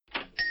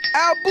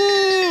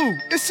Abu,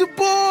 it's your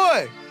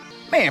boy.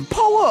 Man,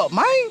 pull up,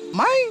 man.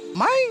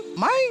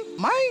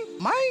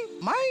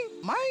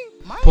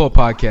 Pull Up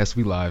Podcast,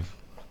 we live.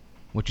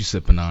 What you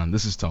sipping on?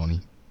 This is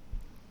Tony.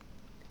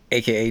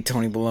 AKA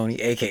Tony Baloney,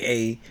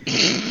 AKA No,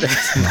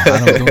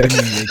 I don't give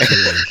me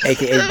AKAs.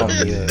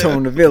 AKA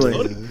Tone the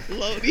Villain.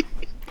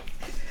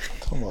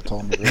 Come on,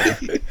 Tone the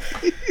Villain.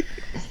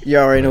 You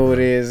already know what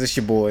it is. It's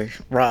your boy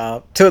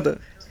Rob to the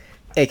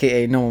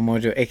AKA Noah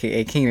Mojo,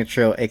 AKA King of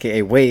Trail,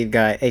 AKA Wave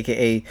Guy,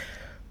 AKA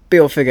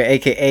Bill Figure,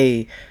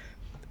 AKA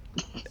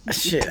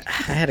shit. I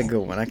had a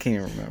good one. I can't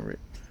even remember it.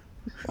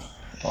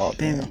 Oh,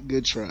 Damn.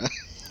 Good try.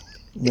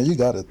 Man, you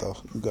got it though.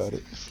 You got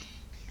it.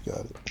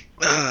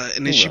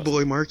 And it's your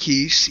boy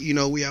Marquise. You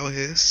know, we out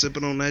here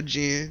sipping on that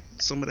gin,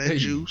 some of that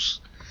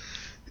juice.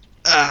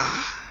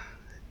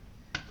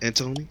 And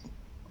Tony,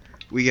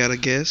 we got a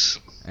guest.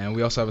 And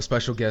we also have a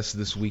special guest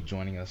this week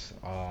joining us.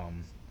 A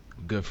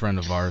good friend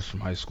of ours from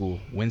high school,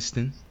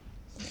 Winston.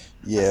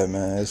 Yeah,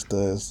 man. It's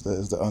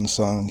the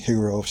unsung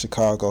hero of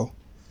Chicago.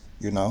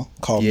 You know,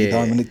 call me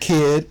Diamond the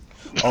Kid.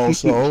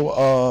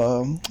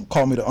 Also,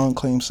 call me the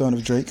unclaimed son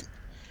of Drake,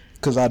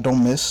 cause I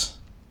don't miss.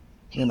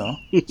 You know,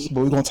 but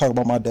we're gonna talk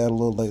about my dad a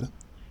little later.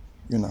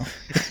 You know,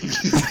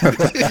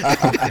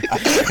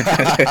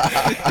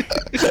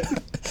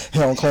 he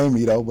don't claim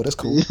me though, but it's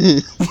cool.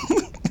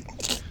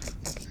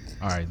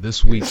 All right,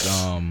 this week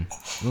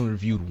we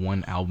reviewed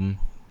one album,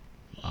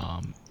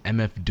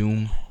 MF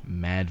Doom,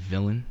 Mad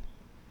Villain.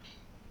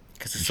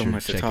 Because there's so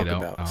much to talk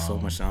about, so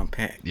much to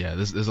unpack. Yeah,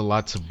 there's a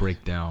lot to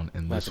break down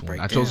in this one.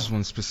 I chose this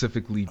one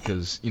specifically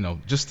because, you know,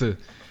 just to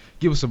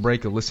give us a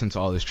break and listen to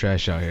all this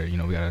trash out here. You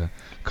know, we gotta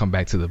come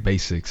back to the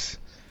basics.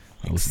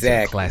 Listen to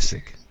the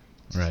classic,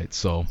 right?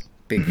 So,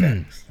 big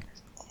facts.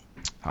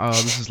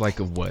 This is like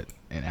an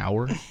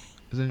hour?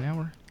 Is it an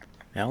hour?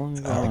 How long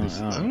is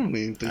I don't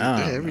even think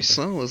that. Every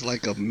song was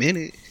like a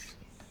minute.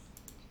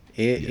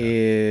 It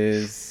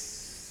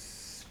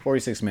is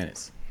 46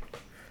 minutes.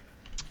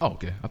 Oh,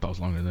 okay. I thought it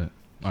was longer than that.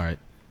 All right.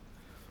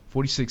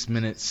 46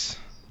 minutes.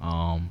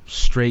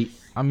 Straight.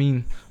 I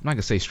mean, I'm not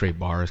gonna say straight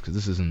bars because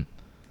this isn't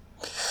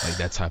like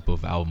that type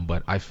of album,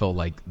 but I felt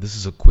like this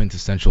is a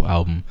quintessential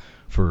album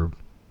for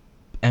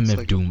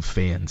MF Doom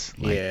fans.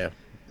 Like, yeah,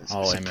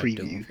 all MF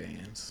Doom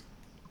fans.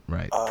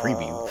 Right.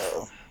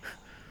 Preview.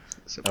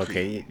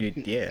 Okay,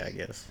 yeah, I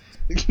guess.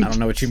 I don't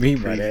know what you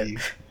mean by that.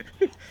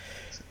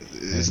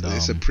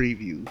 It's a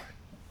preview.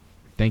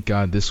 Thank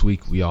God this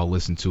week we all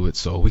listened to it,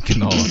 so we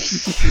can all.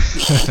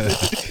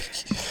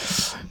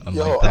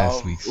 Unlike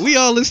last week. We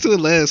all listened to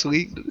it last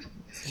week.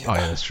 Oh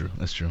yeah, that's true.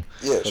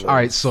 Yeah. Sure. All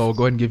right, so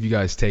go ahead and give you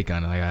guys take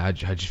on it. Like,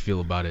 how'd you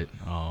feel about it?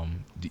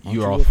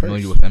 You are all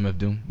familiar with MF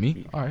Doom?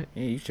 Me? All right.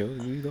 Yeah, you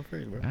chose. You go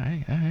first, bro. All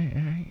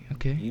right.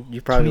 Okay.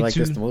 You probably like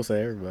this the most of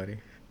everybody.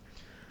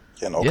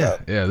 Yeah.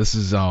 This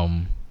is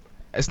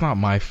it's not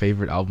my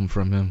favorite album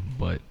from him,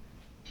 but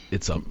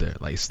it's up there.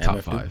 Like it's top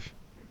 5.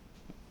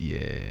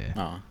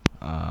 Yeah.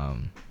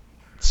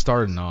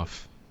 Starting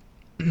off,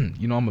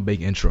 you know I'm a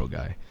big intro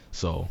guy,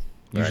 so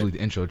usually the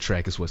intro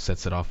track is what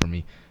sets it off for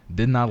me.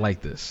 Did not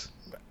like this.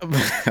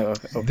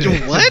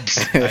 What?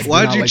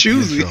 Why'd you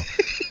choose it?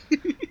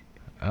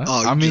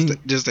 I mean,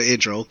 just the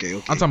intro. Okay.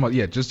 I'm talking about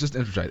just the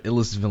intro track.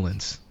 Illest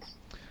Villains.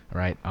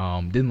 Right.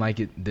 Didn't like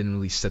it. Didn't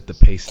really set the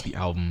pace of the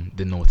album.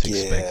 Didn't know what to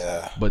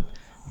expect. But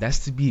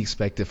that's to be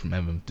expected from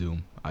MF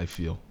Doom, I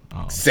feel.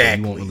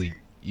 Exactly. So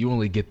you won't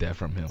really get that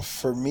from him.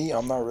 For me,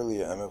 I'm not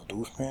really an MF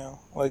Doom fan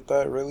like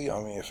that, really.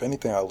 I mean, if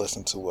anything, I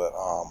listen to what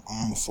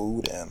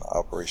Food and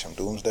Operation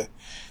Doomsday.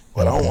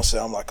 But I don't want to say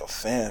I'm like a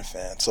fan.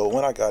 So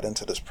when I got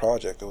into this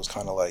project, it was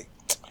kind of like,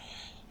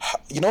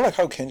 you know, like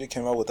how Kendrick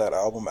came out with that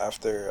album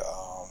after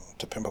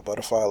To Pimp a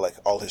Butterfly, like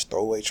all his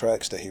throwaway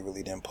tracks that he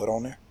really didn't put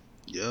on there.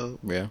 Yeah.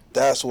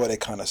 That's what it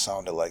kind of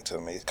sounded like to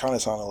me. It kind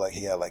of sounded like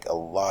he had like a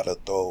lot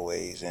of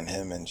throwaways in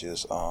him, and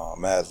just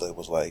Madlib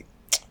was like,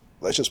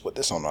 let's just put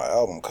this on our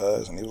album,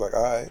 cuz. And he was like,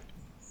 all right.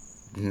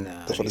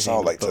 Nah, that's what it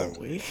sounded like to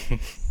me.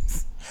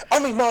 I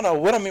mean, no.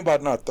 What I mean by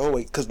not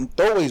throwaway, because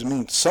throwaways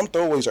mean some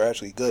throwaways are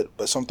actually good,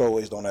 but some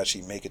throwaways don't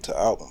actually make it to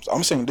albums.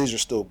 I'm saying these are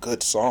still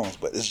good songs,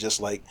 but it's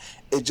just like,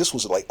 it just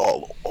was like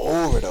all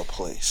over the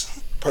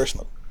place.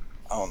 Personally,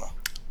 I don't know.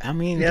 I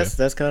mean,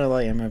 that's kind of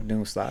like MF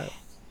Doom's style.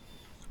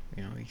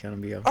 You know, he kind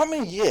of be. I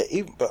mean, yeah,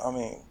 but I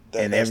mean,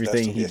 and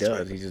everything he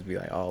does, he just be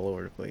like all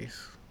over the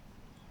place.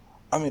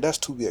 I mean, that's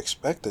to be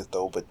expected,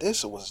 though. But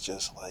this was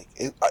just like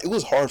it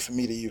was hard for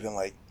me to even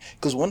like,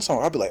 because one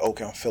song I'd be like,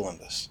 okay, I'm feeling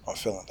this.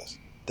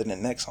 Then the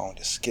next song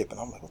just skip, and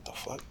I'm like, what the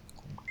fuck?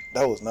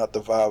 That was not the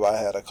vibe I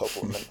had a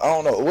couple of minutes. I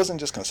don't know. It wasn't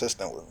just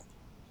consistent with me.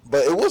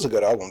 But it was a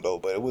good album, though.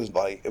 But it was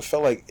like, it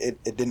felt like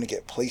it didn't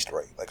get placed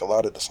right. Like a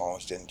lot of the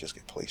songs didn't just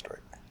get placed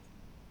right.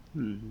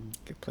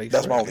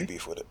 That's my only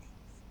beef with it.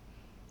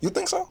 You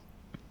think so?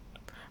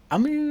 I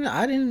mean,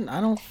 I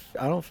don't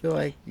feel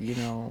like, you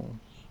know,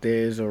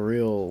 there's a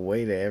real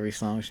way that every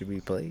song should be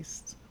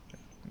placed.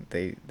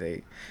 I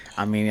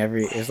mean,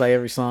 it's like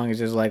every song is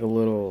just like a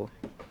little,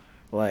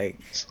 like,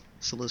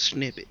 it's a little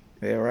snippet.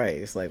 Yeah, right.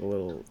 It's like a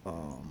little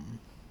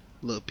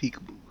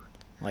peekaboo.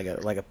 like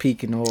a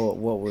peek into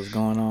what was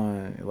going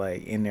on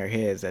like in their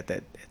heads at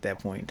that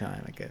point in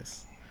time, I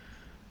guess.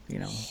 You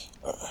know.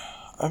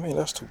 I mean,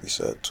 that's to be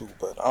said too,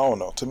 but I don't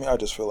know. To me, I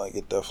just feel like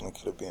it definitely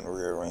could have been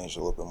rearranged a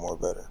little bit more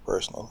better,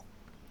 personally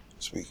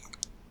speaking.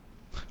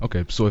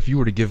 Okay, so if you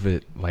were to give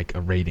it like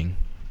a rating,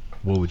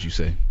 what would you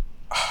say?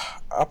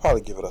 I'll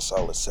probably give it a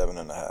solid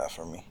 7.5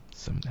 for me.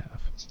 7.5.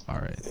 All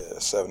right. Yeah,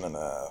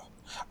 7.5.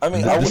 I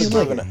mean, I would have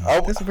given it.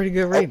 That's a pretty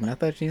good rating. I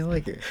thought you didn't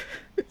like it.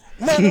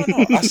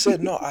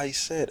 No. I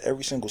said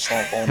every single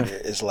song on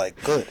there is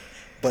like good,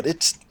 but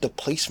it's the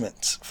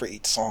placements for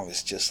each song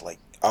is just like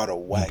out of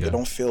whack. Okay. It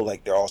don't feel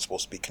like they're all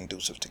supposed to be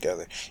conducive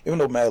together. Even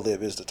though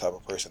Madlib is the type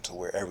of person to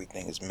where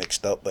everything is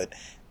mixed up, but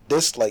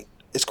this like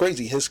it's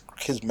crazy. His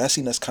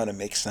messiness kind of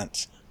makes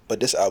sense, but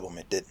this album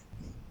it didn't.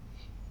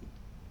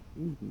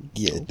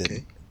 Yeah, it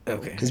didn't.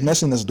 Okay. His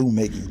messiness do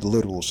make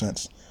literal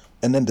sense,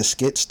 and then the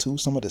skits too.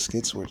 Some of the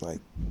skits were like,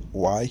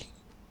 why?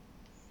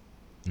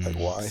 Like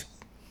why?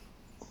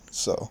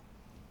 So.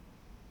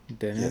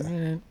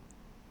 Yeah.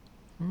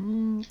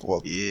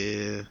 Well,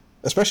 yeah.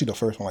 Especially the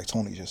first one, like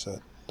Tony just said.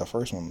 The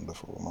first one, I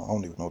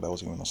don't even know if that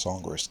was even a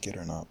song or a skit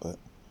or not, but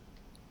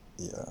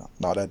yeah.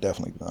 No, that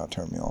definitely did not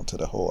turn me on to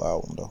the whole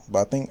album, though.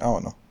 But I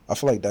don't know. I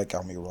feel like that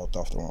got me rubbed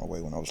off the wrong way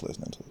when I was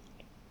listening to it.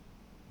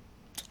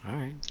 All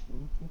right.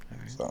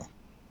 So.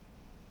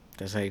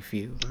 That's how you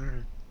feel.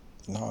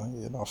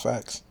 No,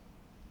 facts.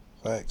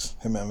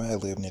 Him and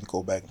Madlib need to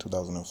go back in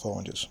 2004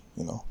 and just,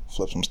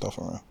 flip some stuff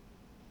around.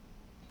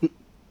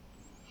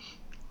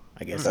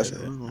 I guess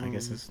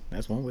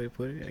that's one way to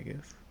put it, I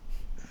guess.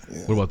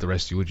 Yeah. What about the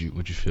rest of you?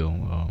 Would you feel,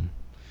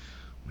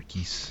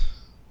 Marquise?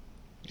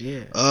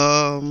 Yeah.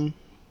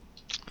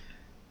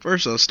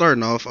 First off,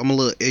 starting off, I'm a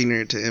little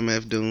ignorant to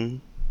MF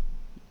Doom.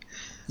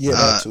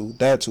 Yeah,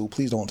 that too.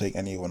 Please don't take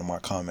any one of my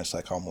comments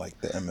like I'm like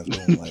the MF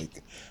Doom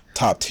like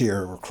top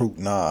tier recruit.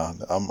 Nah,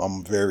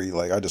 I'm very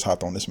like I just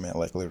hopped on this man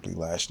like literally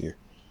last year,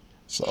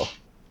 so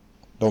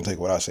don't take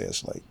what I say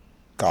as like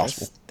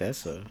gospel.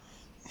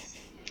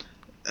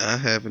 I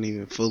haven't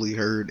even fully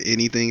heard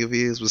anything of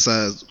his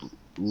besides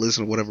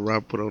listen to whatever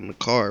Rob put on the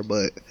car,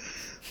 but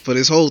for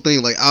this whole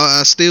thing, like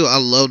I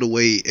love the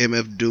way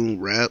MF Doom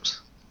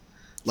raps.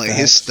 Like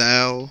his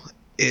style,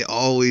 it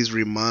always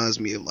reminds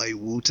me of like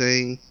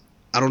Wu-Tang.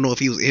 I don't know if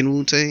he was in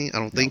Wu-Tang. I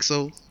don't think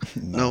so.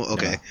 No,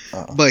 okay.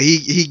 But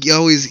he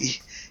always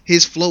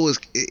his flow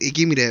it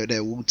give me that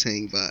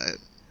Wu-Tang vibe.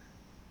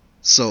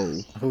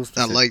 So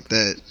I like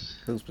that.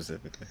 Who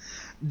specifically?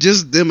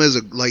 Just them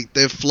as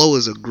their flow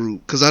as a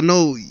group. Cause I don't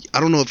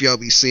know if y'all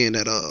be seeing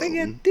that.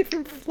 They got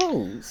different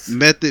flows.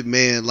 Method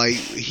Man, like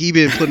he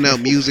been putting out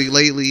music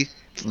lately.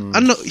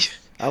 I know.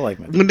 I like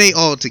Method when they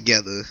all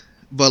together,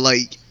 but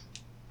like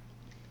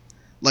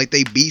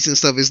they beats and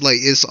stuff. It's like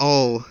it's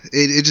all.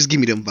 It just give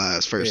me them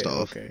vibes first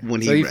off. Okay.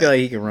 When so you feel like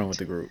he can run with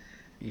the group.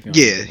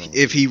 Yeah,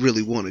 if he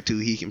really wanted to,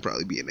 he can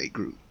probably be in a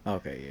group.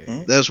 Okay,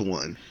 yeah. That's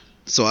one.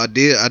 So I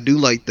do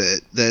like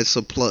that. That's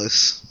a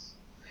plus.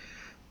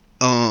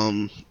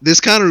 This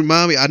kind of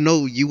remind me. I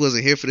know you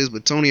wasn't here for this,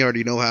 but Tony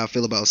already know how I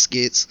feel about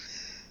skits.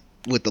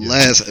 With the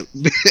last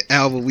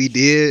album we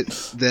did,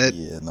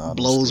 that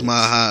blows my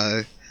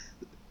high.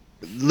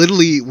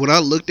 Literally, when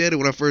I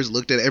first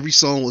looked at it, every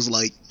song was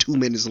like 2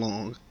 minutes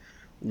long.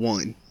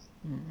 One.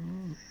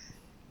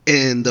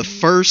 And the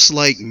first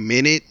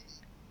minute,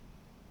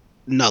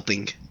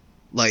 nothing.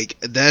 Like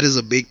that is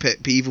a big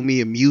pet peeve of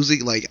me in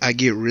music. Like I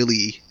get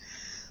really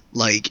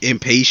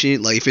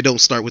impatient. Like if it don't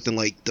start within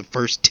the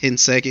first 10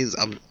 seconds,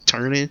 I'm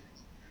turning.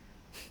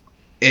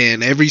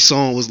 And every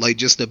song was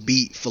just a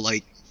beat for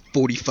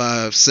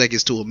 45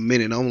 seconds to a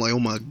minute. I'm like, oh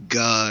my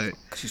god.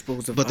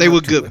 But they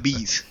were good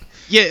beats.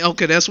 Yeah,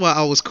 okay, that's why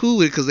I was cool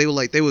with it, because they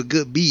were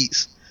good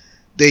beats.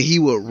 Then he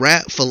would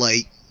rap for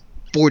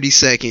 40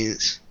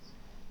 seconds.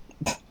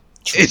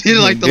 And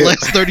then the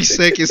last 30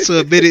 seconds to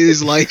a minute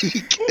is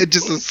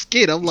just a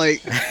skit. I'm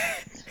like,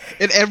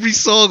 and every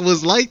song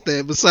was like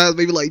that, besides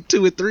maybe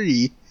 2 or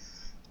 3.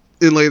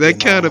 And that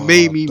kind of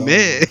made me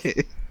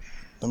mad.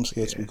 Them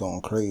skits be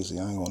going crazy.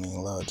 I ain't gonna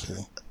even lie to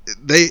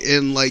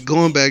you.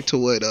 Going back to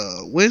what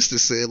Winston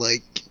said,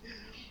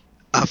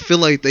 I feel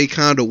like they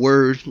kind of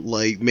were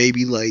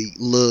maybe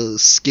little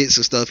skits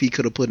and stuff he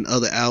could have put in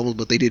other albums,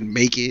 but they didn't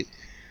make it.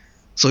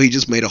 So he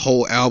just made a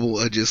whole album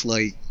of just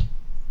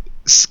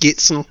skit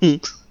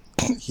songs.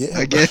 Yeah,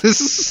 I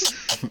guess.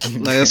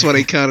 That's why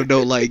they kind of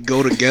don't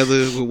go together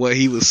with what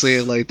he was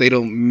saying. They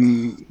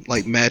don't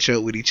match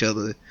up with each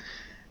other.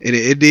 And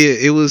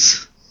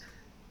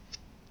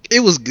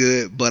it was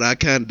good, but I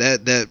kind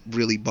of that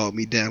really brought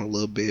me down a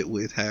little bit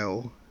with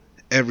how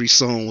every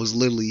song was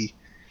literally,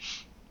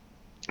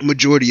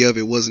 majority of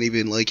it wasn't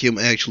even him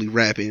actually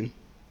rapping.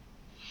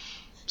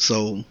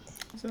 So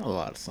there's a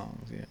lot of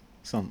songs, yeah.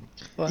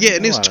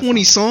 And there's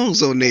 20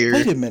 songs on there.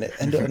 Wait a minute,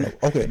 and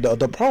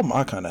the problem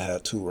I kind of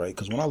had too, right?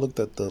 Because when I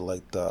looked at the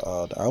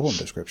album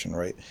description,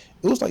 right,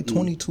 it was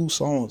 22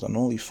 songs and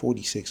only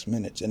 46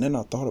 minutes, and then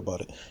I thought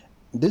about it.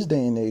 this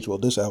day and age, well,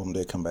 this album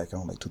did come back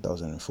out in like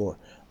 2004.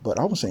 But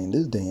I was saying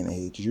this day and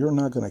age, you're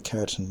not gonna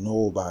catch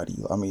nobody.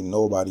 I mean,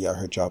 nobody out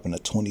here dropping a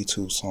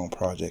 22 song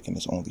project and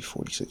it's only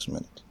 46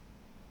 minutes.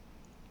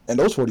 And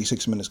those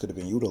 46 minutes could have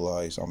been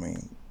utilized, I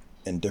mean,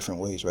 in different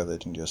ways rather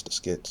than just the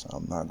skits.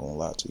 I'm not gonna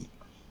lie to you,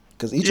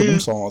 because each of them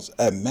songs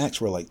at max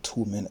were like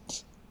 2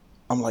 minutes.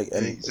 I'm like,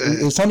 and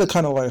exactly. It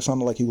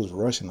sounded like he was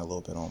rushing a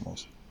little bit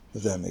almost,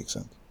 if that makes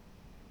sense.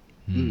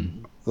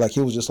 Like he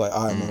was just like,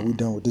 all right, man, we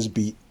done with this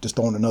beat. Just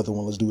throwing another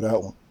one. Let's do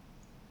that one.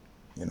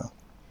 You know.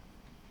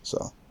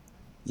 So,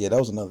 yeah, that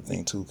was another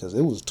thing too, because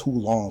it was too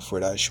long for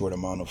that short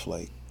amount of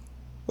like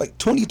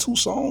 22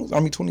 songs. I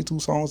mean, 22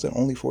 songs and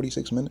only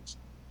 46 minutes.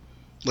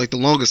 Like the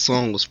longest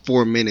song was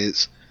 4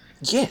 minutes.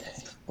 Yeah,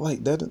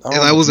 like that. And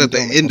I was at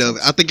the end of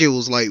it. I think it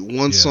was like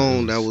one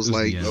song that was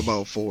like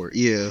about 4.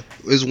 Yeah,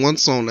 it's one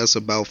song that's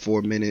about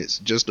 4 minutes,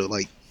 just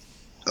like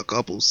a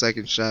couple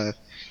seconds shy.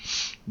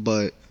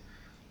 But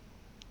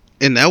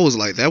and that was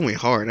like that went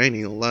hard. I ain't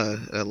even gonna lie.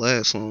 That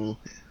last song,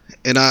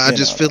 and I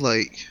just feel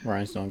like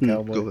Rhinestone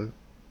Cowboy. Go ahead.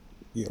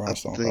 Yeah,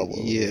 Rhinestone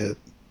Cowboy. Yeah,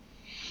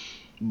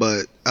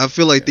 but I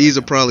feel like these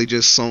are probably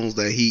just songs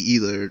that he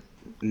either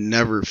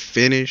never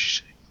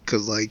finished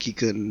because like he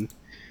couldn't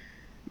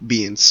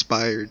be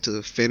inspired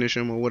to finish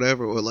them or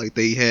whatever, or like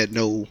they had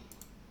no,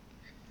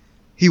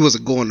 he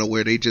wasn't going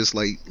nowhere. They just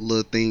like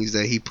little things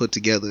that he put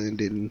together and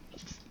didn't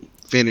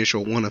finish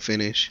or want to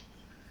finish,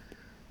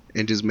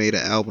 and just made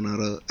an album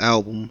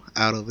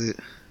out of it.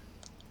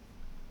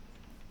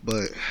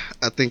 But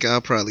I think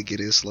I'll probably get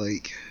this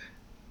like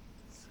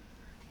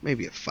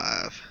maybe a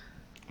 5.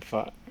 A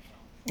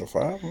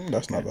 5?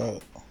 That's not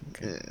bad.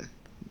 Okay. Yeah,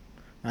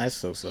 that's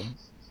so.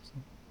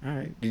 All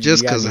right.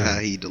 Just because of how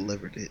he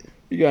delivered it.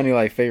 You got any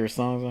like favorite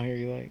songs on here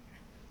you like?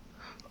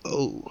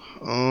 Oh,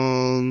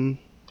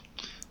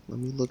 let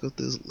me look up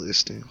this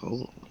listing.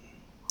 Hold on.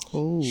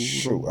 Oh,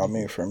 shoot. I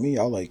mean, for me,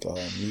 I like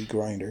Meat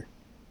Grinder.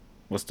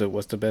 What's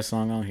the best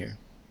song on here?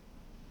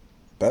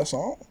 Best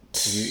song?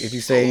 If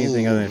you say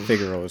anything other than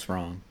Figaro, it's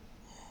wrong.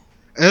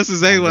 That's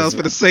exactly what I was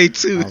going to say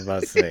too. I was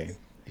about to say,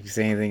 if you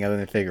say anything other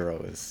than Figaro,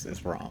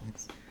 it's wrong.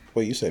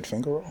 Wait, you said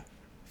Figaro?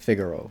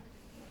 Figaro.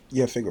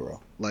 Yeah,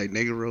 Figaro. Like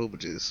Negro, but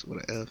just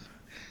with an F.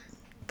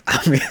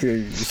 I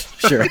mean,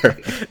 sure.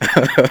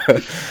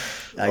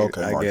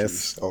 I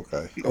guess.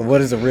 Okay.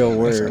 What is a real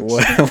word?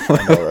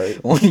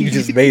 Right. One you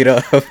just made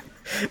up.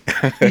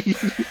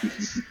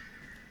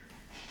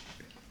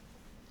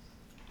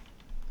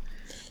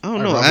 I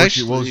don't know.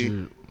 Actually, what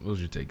was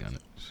your take on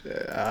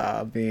it?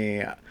 I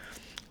mean,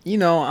 you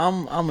know,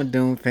 I'm a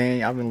Doom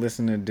fan. I've been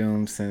listening to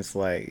Doom since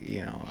like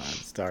I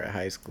started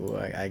high school,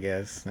 I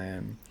guess,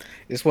 and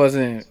this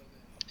wasn't.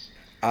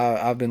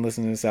 I've been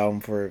listening to this album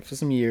for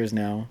some years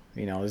now.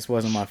 This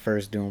wasn't my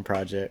first Doom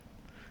project,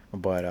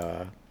 but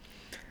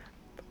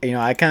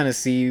I kind of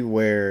see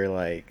where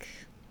like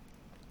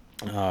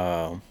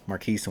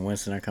Marquise and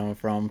Winston are coming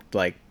from.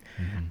 Like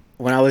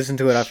when I listen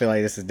to it, I feel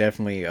like this is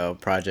definitely a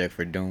project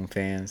for Doom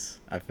fans.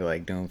 I feel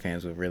like Doom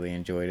fans would really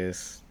enjoy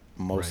this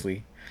mostly,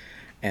 right.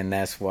 And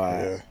that's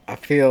why I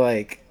feel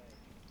like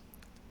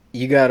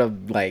you gotta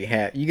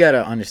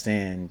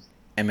understand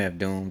MF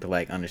Doom to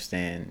like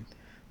understand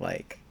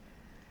like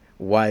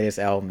why this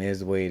album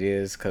is the way it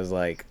is, because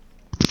like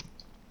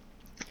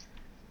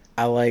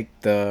I like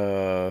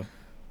I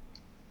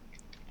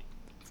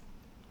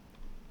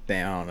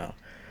don't know.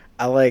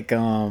 I like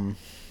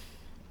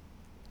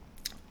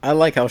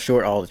how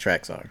short all the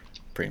tracks are,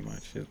 pretty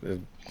much.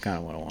 Is kind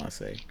of what I want to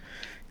say,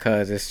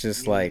 because it's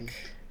just like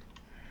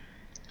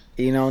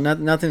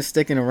nothing's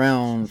sticking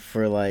around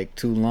for like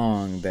too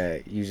long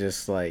that you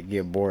just like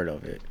get bored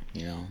of it,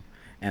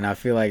 and I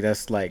feel like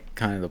that's like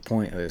kind of the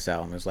point of this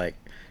album. It's like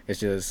it's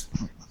just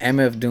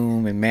MF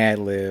Doom and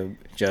Madlib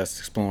just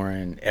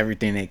exploring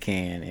everything they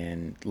can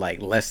in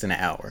like less than an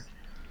hour,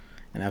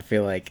 and I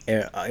feel like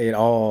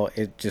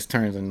it just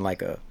turns into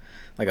like a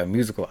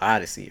musical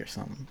odyssey or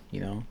something,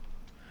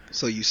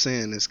 So you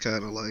saying it's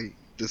kind of like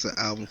this an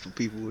album for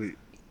people with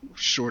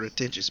short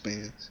attention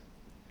spans?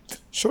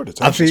 Short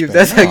attention spans. I mean, if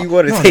that's how you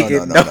want to take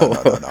it. No,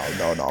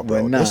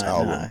 bro. This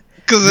album,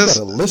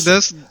 because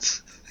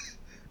that's.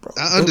 Bro,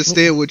 I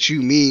understand what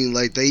you mean.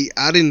 Like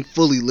I didn't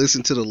fully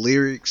listen to the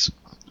lyrics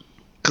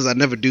because I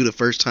never do the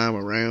first time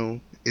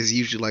around. It's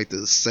usually like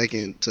the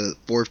second to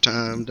fourth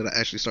time that I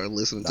actually start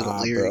listening to the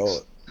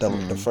lyrics.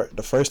 Bro,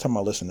 the first time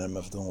I listened to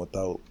MF Doom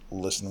without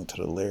listening to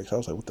the lyrics, I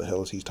was like, "What the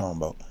hell is he talking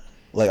about?"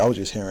 Like I was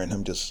just hearing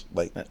him just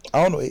like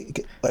I don't know,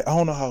 like I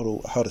don't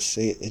know how to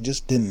say it. It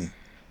just didn't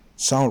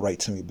sound right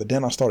to me. But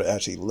then I started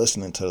actually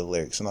listening to the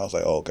lyrics, and I was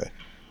like, "Oh, okay."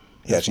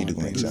 He actually do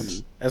make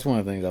sense. That's one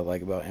of the things I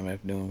like about MF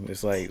Doom.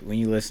 It's like when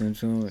you listen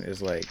to him,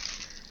 it's like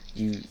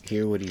you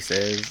hear what he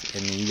says,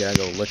 and then you gotta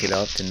go look it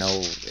up to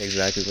know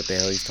exactly what the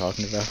hell he's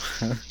talking about.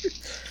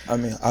 I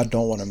mean, I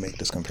don't want to make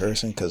this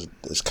comparison because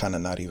it's kind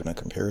of not even a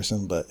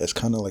comparison, but it's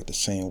kind of like the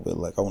same with,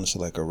 like, I want to say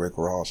like a Rick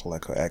Ross or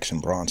like a Action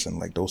Bronson,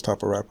 like those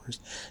type of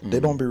rappers. They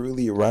don't be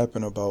really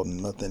rapping about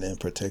nothing in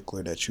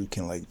particular that you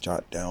can like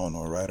jot down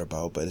or write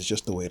about, but it's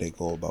just the way they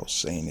go about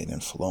saying it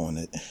and flowing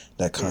it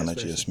that kind of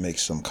just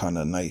makes them kind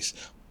of nice.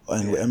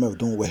 And with MF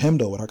Doom, with him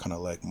though, what I kind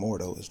of like more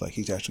though is like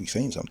he's actually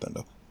saying something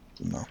though,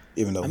 you know,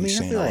 even though he's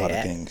saying a lot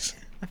of things.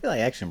 I feel like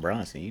Action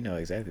Bronson, you know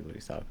exactly what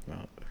he's talking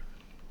about.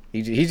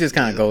 He just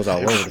kind of goes all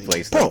over the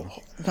place, though.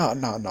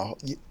 No.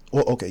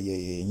 Well, okay,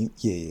 yeah.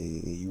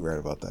 You right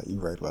about that. You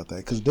right about that.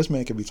 Because this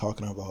man could be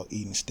talking about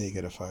eating steak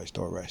at a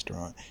 5-star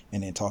restaurant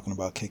and then talking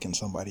about kicking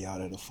somebody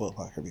out of the Foot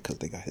Locker because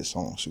they got his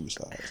song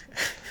Suicide.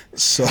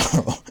 So,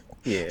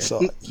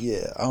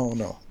 yeah, I don't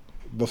know.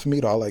 But for me,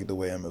 though, I like the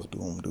way MF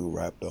Doom do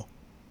rap, though.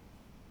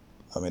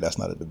 I mean, that's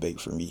not a debate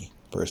for me,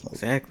 personally.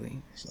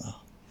 Exactly.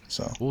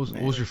 So. What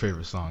was your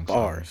favorite song?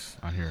 Bars.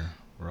 On here,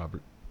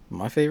 Robert?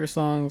 My favorite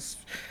songs?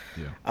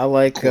 Yeah. I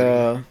like,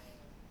 Accordion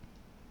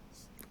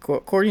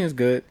is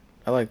good.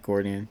 I like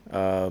Accordion.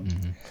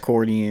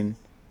 Accordion,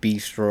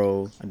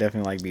 Bistro. I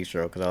definitely like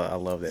Bistro because I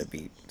love that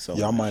beat. So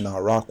y'all might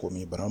not rock with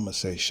me, but I'm going to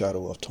say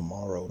Shadow of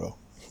Tomorrow, though.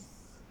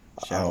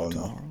 Shadow of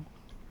Tomorrow?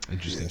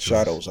 Interesting. Yeah,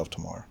 Shadows of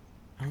Tomorrow.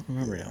 I don't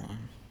remember that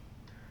one.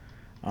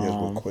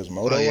 With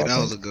Quasimodo. Oh yeah, that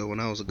was a good one.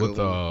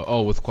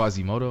 With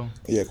Quasimodo.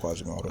 Yeah,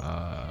 Quasimodo.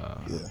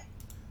 Yeah.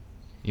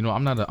 You know,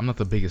 I'm not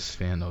the biggest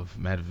fan of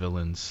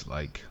Madvillain's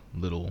like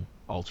little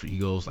alter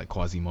egos like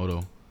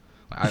Quasimodo.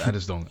 I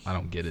just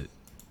don't get it.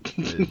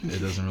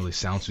 It doesn't really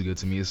sound too good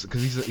to me. It's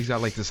because he's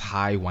got like this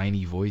high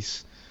whiny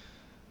voice.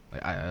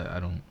 Like I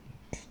don't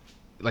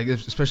like,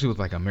 especially with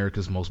like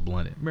America's Most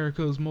Blunted.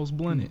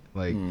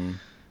 Like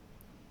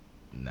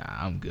nah,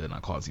 I'm good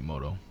on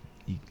Quasimodo.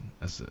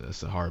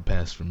 That's a hard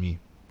pass for me.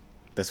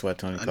 That's why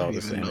Tony called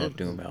us in that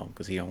Doom album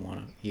because he don't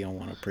want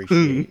to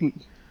appreciate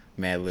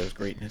Madlib's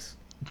greatness.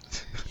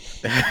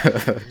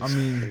 I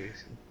mean,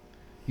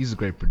 he's a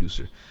great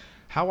producer.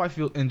 How I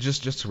feel, and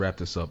just to wrap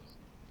this up,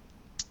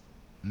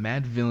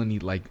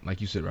 Madvillainy,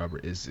 like you said,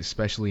 Robert, is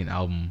especially an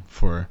album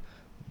for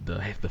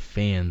the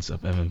fans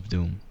of MF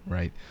Doom,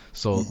 right?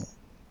 So,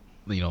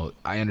 you know,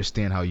 I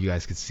understand how you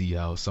guys could see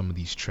how some of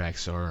these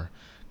tracks are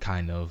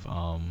kind of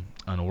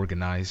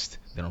unorganized.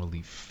 They don't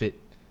really fit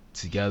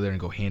together and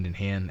go hand in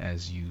hand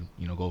as you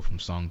go from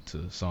song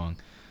to song.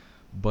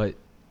 But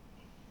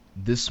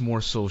this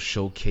more so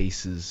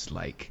showcases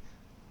like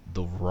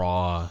the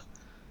raw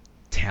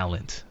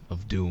talent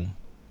of Doom,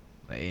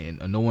 and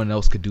no one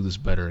else could do this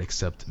better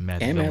except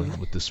Madvillain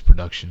with this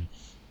production.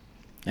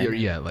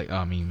 Yeah, like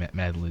I mean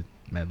Madlib.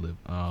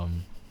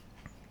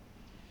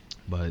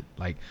 But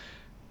like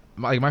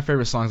my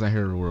favorite songs I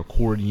heard were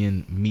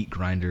Accordion, Meat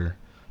Grinder.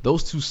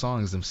 Those two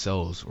songs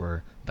themselves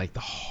were like the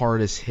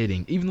hardest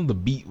hitting, even though the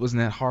beat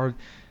wasn't that hard.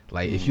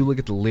 Like if you look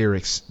at the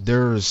lyrics,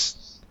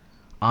 there's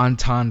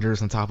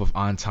entendres on top of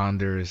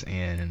entendres,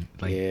 and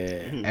like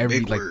every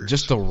like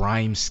just the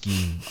rhyme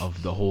scheme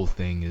of the whole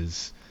thing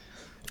is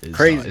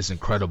crazy. It's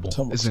incredible.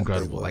 It's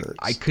incredible. Like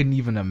I couldn't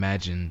even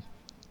imagine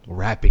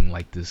rapping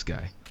like this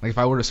guy. Like if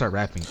I were to start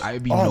rapping,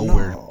 I'd be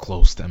nowhere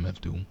close to MF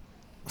Doom.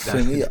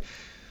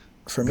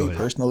 For me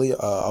personally,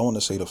 I want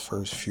to say the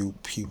first few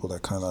people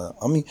that kind of,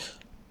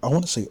 I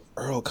want to say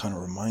Earl kind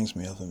of reminds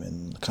me of him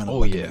in kind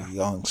of a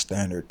young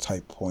standard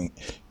type point,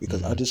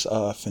 because I just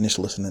finished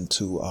listening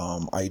to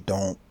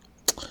the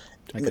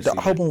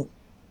album.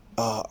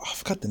 I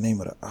forgot the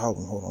name of the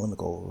album. Hold on, let me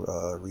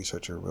go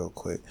research it real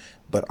quick.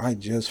 But I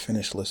just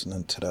finished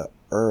listening to the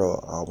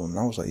Earl album, and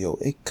I was like, yo,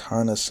 it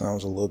kind of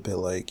sounds a little bit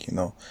like, you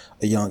know,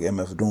 a young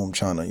MF Doom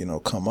trying to, you know,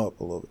 come up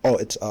a little bit. Oh,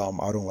 it's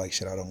I Don't Like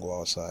Shit, I Don't Go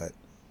Outside.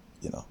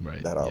 You know,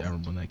 right. That album. Yeah, I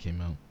remember when that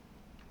came out.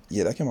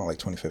 Yeah, that came out like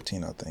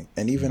 2015, I think.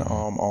 And even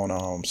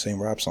on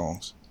Same Rap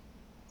Songs,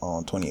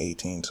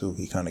 2018 too,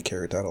 he kind of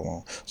carried that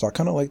along. So I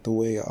kind of like the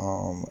way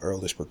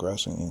Earl is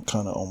progressing and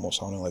kind of almost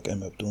sounding like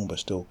MF Doom, but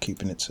still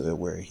keeping it to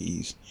where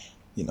he's,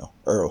 you know,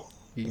 Earl.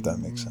 If that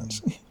makes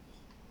sense.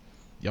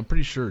 Yeah, I'm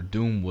pretty sure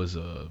Doom was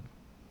a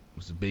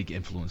big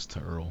influence to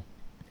Earl.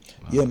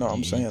 Yeah, no,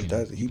 I'm saying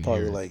that he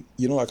probably like,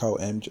 you know, like how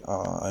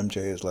MJ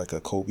is like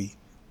a Kobe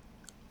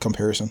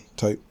comparison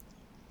type.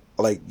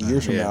 Like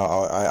years from now,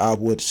 I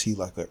would see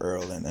like a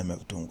Earl and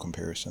MF Doom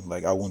comparison.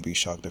 Like I wouldn't be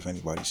shocked if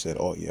anybody said,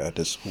 "Oh yeah,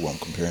 that's who I'm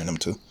comparing them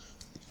to."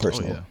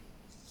 Personally,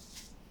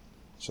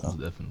 so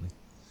definitely.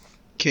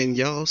 Can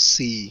y'all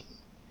see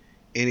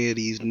any of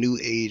these new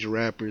age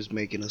rappers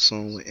making a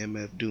song with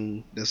MF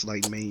Doom that's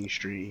like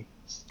mainstream?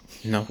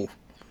 No,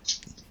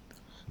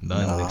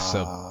 none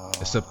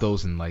except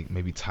those in like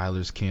maybe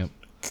Tyler's camp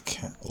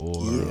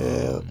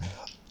or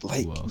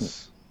like. Who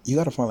else? You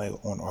gotta find like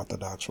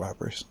unorthodox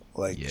rappers,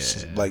 like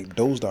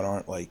those that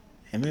aren't like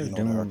MF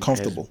Doom that are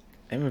comfortable.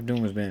 MF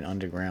Doom has been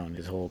underground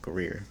his whole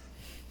career,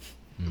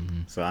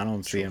 so I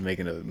don't see him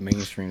making a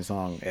mainstream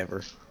song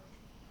ever.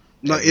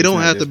 No, it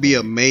don't have to be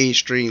a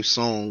mainstream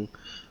song,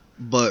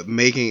 but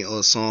making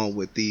a song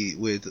with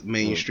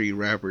mainstream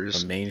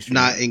rappers,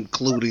 not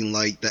including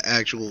like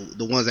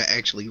the ones that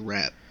actually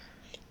rap.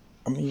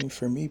 I mean,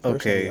 for me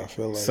personally, I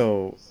feel like.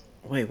 So,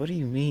 wait, what do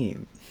you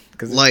mean?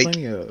 Because there's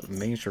plenty of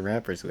mainstream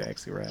rappers who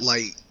actually rap.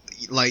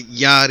 Like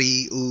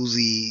Yachty,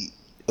 Uzi.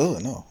 Oh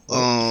no.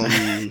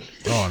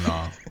 Oh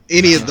no.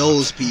 Any of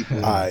those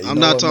people. I'm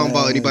not talking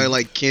about anybody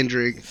like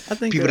Kendrick. I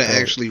think people that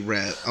actually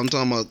rap. I'm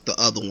talking about the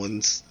other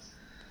ones.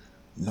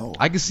 No,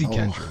 I can see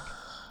Kendrick.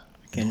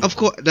 Of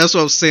course, that's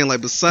what I'm saying.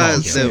 Like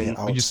besides them,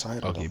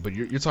 but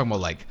you're talking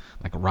about like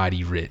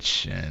Roddy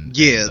Ricch and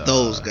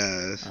those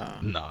guys.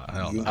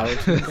 Nah,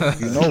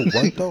 you know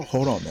what though?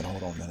 Hold on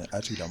a minute.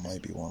 Actually, that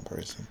might be one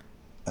person,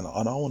 and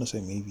I want to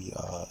say maybe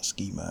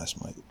Ski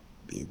Mask might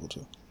be able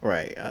to.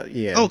 Right.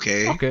 Yeah.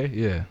 Okay,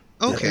 yeah.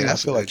 Okay,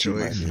 that's I feel a like good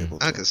choice. Might be able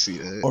to. I can see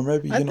that. Or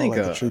maybe like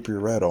a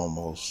Trippie Redd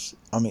almost.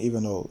 I mean,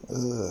 even though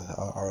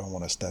I don't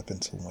want to step in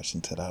too much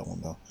into that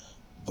one though,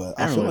 but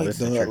I feel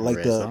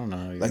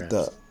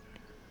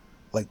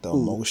like the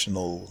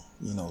emotional,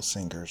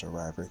 singers or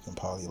rapper can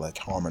probably like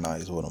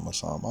harmonize with them or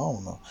something. I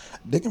don't know.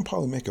 They can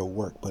probably make it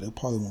work, but it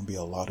probably won't be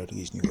a lot of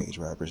these new age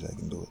rappers that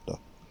can do it though.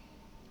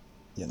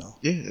 Yeah,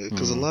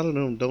 because a lot of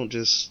them don't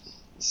just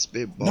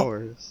spit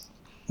bars.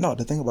 No,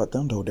 the thing about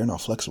them though, they're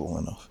not flexible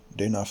enough.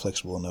 They're not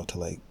flexible enough to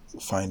like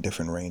find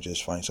different ranges,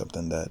 find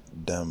something that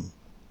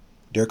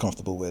they're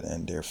comfortable with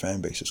and their fan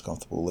base is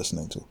comfortable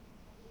listening to.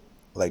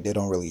 Like they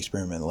don't really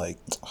experiment. Like,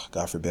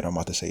 God forbid, I'm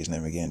about to say his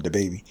name again,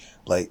 DaBaby.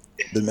 Like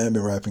the man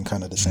been rapping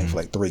kind of the same for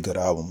like 3 good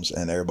albums,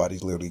 and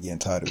everybody's literally getting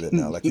tired of it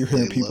now. Like you're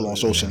hearing people on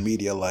social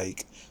media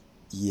like,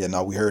 yeah,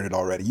 no, we heard it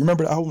already. You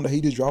remember the album that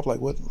he just dropped like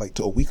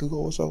a week ago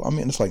or so? I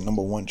mean, it's like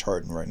 #1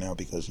 charting right now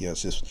because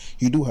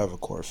you do have a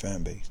core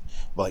fan base,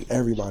 but like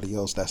everybody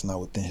else that's not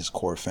within his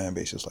core fan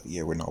base is like,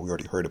 yeah, we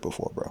already heard it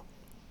before, bro.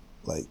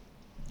 Like.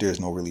 There's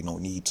no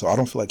need. So I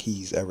don't feel like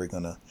he's ever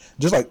gonna,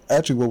 just like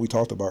actually what we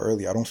talked about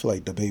earlier, I don't feel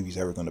like DaBaby's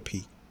ever gonna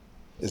peak.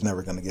 It's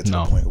never gonna get to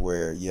the point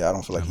where, I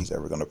don't feel like he's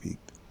ever gonna peak,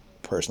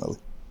 personally.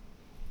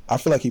 I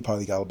feel like he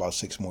probably got about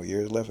 6 more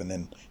years left, and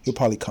then he'll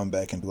probably come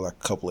back and do like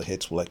a couple of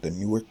hits with like the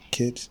newer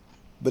kids.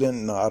 But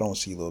then, no, I don't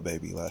see Lil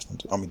Baby lasting.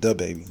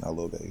 DaBaby, not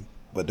Lil Baby,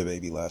 but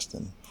DaBaby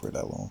lasting for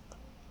that long.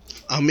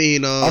 I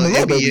mean,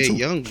 NBA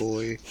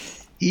YoungBoy,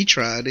 he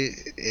tried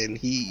it, and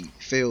he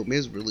failed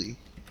miserably.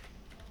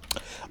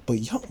 But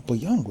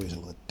YoungBoy's a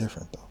little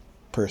different though,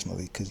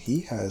 personally, because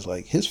he has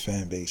like his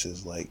fan base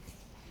is like,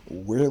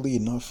 weirdly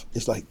enough,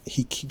 it's like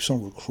he keeps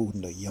on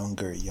recruiting the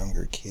younger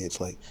kids.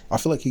 Like I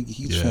feel like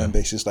his fan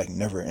base is like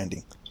never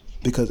ending,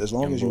 because as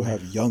long as you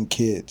have young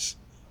kids,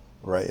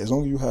 right? As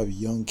long as you have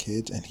young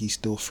kids and he's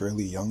still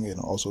fairly young and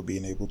also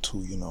being able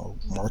to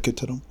market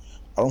to them,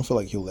 I don't feel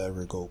like he'll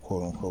ever go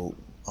quote unquote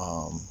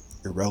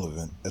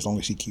irrelevant as long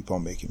as he keep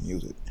on making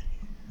music.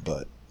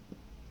 But.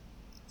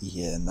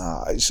 Yeah,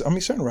 nah. I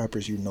mean, certain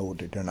rappers,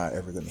 that they're not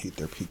ever gonna hit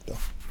their peak, though.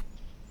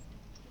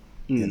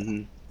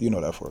 Mm-hmm. You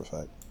know that for a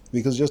fact,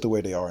 because just the way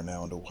they are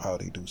now and how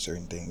they do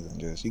certain things,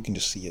 and you can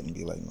just see it and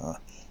be like, nah,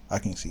 I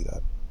can see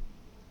that.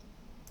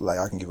 Like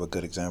I can give a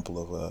good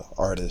example of a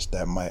artist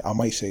that I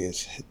might say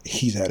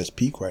he's at his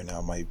peak right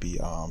now. Might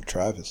be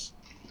Travis.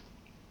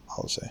 I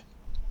would say.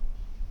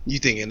 You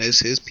thinking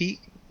that's his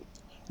peak?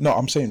 No,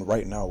 I'm saying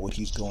right now what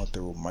he's going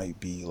through might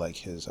be like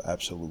his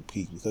absolute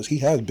peak, because he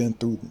has been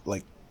through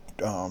like.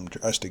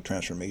 Drastic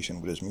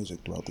transformation with his music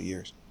throughout the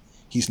years.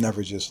 He's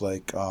never just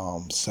like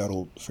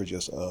settled for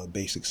just a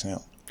basic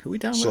sound. Who we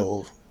talking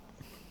about?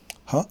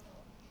 Huh?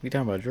 We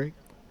talking about Drake?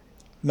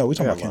 No, we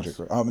talking about Kendrick.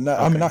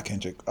 Not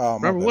Kendrick.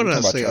 Robert, what did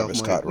I say? Travis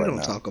Scott we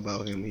don't talk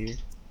about him here.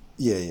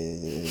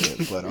 Yeah.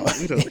 But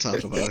we don't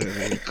talk about him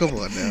here. Come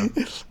on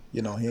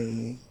now.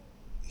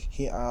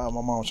 He my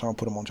mom was trying to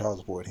put him on child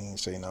support. He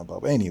ain't saying nothing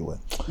about. But anyway,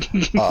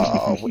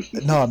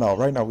 no.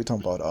 Right now we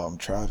talking about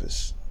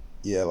Travis.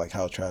 Yeah, like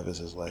how Travis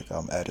is like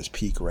at his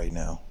peak right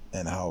now,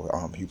 and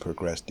how he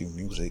progressed through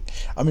music.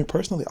 I mean,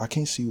 personally, I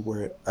can't see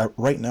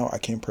right now. I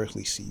can't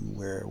personally see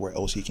where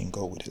else he can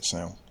go with his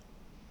sound.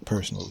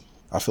 Personally,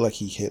 I feel like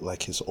he hit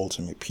like his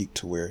ultimate peak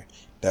to where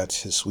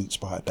that's his sweet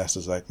spot. That's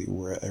exactly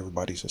where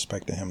everybody's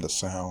expecting him to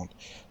sound.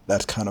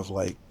 That's kind of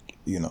like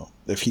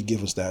if he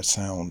gives us that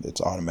sound,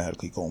 it's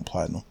automatically going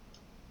platinum.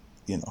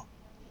 You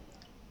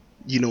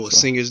know what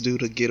singers do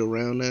to get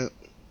around that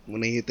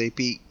when they hit their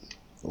peak?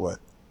 What?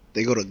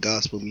 They go to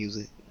gospel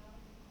music.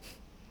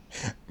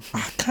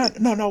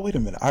 No, wait a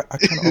minute. I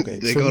kind of, okay.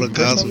 They go to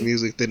gospel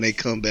music, then they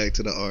come back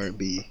to the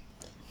R&B.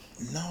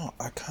 No,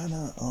 I kind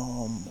of,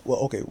 well,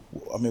 okay.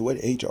 I mean, what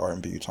age of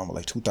R&B you talking about?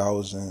 Like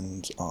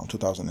 2000s,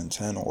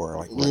 2010, or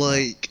like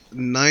like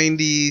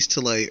 90s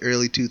to like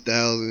early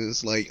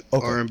 2000s, like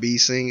okay. R&B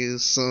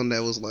singers, some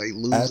that was like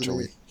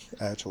losing it.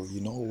 Actually,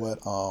 you know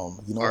what?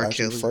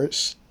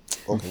 First,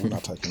 okay, we're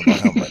not talking about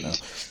him right now.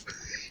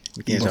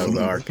 We can't talk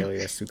about R. Kelly.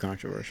 That's too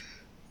controversial.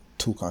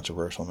 Too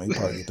controversial, man. You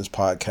probably get this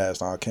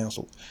podcast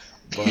canceled.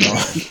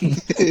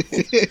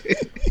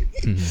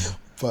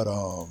 But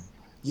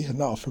Yeah,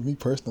 no, for me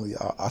personally,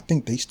 I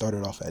think they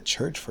started off at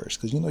church first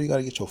because you got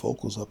to get your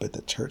vocals up at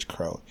the church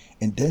crowd,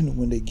 and then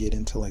when they get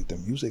into like the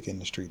music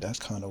industry, that's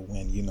kind of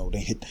when they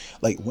hit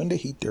like when they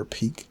hit their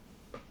peak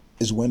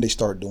is when they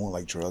start doing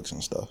like drugs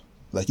and stuff.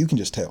 Like you can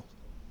just tell,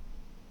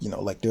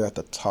 like they're at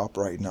the top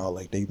right now.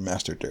 Like they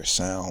mastered their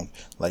sound.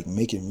 Like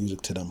making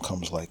music to them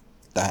comes like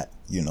that.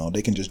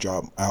 They can just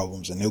drop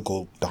albums and they'll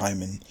go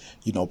diamond,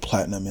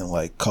 platinum in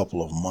like a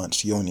couple of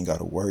months. You don't even got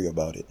to worry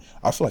about it.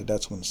 I feel like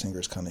that's when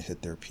singers kind of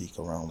hit their peak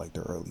around like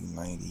the early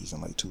 90s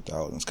and like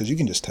 2000s because you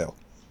can just tell,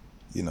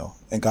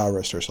 and God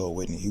rest her soul,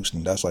 Whitney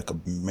Houston, that's like a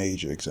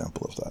major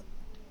example of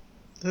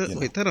that.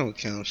 Wait, that don't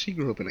count. She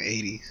grew up in the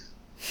 80s.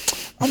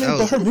 I mean,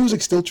 but her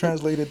music still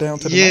translated down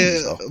to the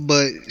 90s though.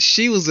 But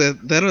she was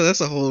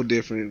that's a whole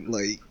different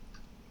like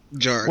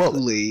jar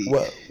Kool-Aid.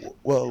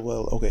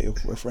 Well, okay.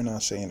 If we're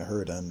not saying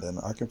her, then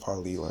I can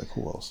probably like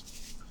who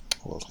else?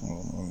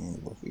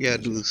 We gotta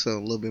do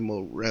something a little bit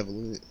more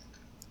relevant.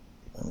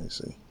 Let me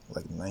see,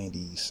 like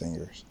 90s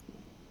singers.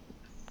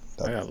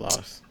 I got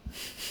lost.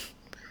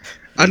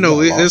 I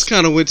know it's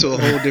kind of went to a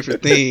whole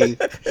different thing.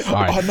 All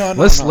right,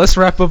 let's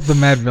wrap up the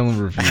Mad Villain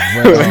review.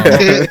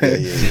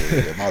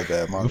 Yeah. My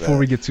bad. Before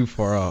we get too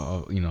far,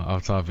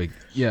 off topic.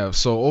 Yeah.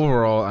 So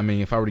overall, I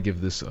mean, if I were to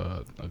give this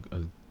a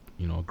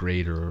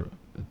grade or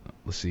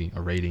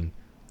a rating,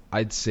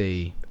 I'd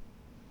say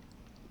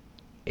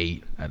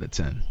 8 out of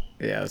 10.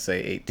 Yeah, I'd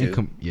say 8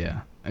 too.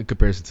 In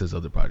comparison to his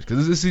other projects,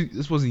 because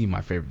this wasn't even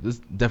my favorite. This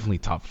is definitely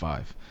top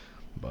 5.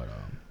 But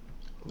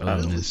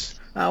other than this,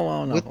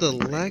 with the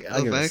lack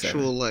of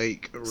actual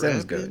like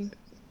Seven's good.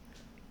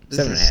 Is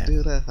it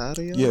still that high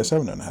to y'all? Yeah,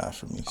 7.5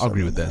 for me. I'll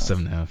agree with that.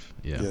 7.5.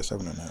 Yeah.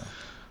 7.5.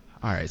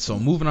 All right, so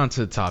moving on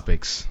to the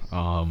topics.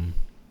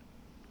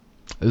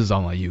 This is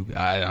all on you.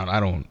 I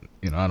don't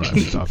have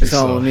any topics. It's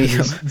all on me.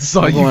 It's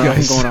all you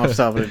guys. I'm going off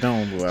top of the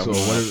dome, bro.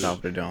 Off top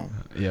of the dome.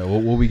 Yeah,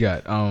 what we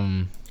got?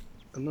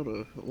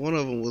 Another one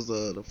of them was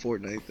the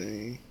Fortnite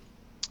thing.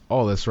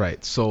 Oh, that's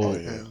right.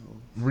 So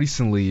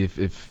recently,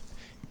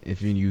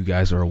 if you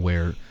guys are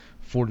aware,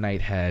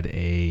 Fortnite had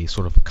a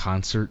sort of a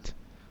concert,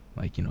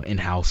 like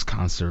in-house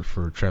concert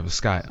for Travis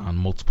Scott on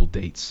multiple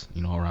dates,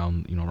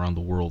 around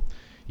the world.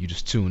 You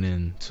just tune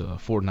in to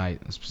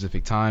Fortnite at a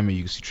specific time and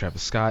you can see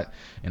Travis Scott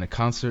in a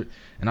concert.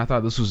 And I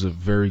thought this was a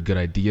very good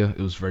idea. It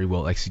was very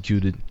well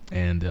executed,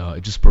 and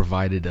it just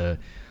provided a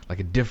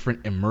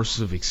different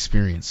immersive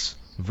experience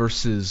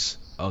versus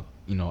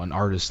an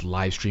artist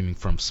live streaming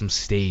from some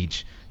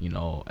stage,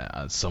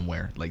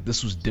 somewhere. Like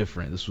this was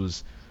different. This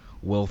was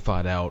well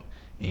thought out,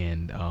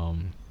 and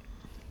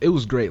it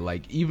was great.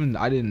 Like even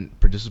I didn't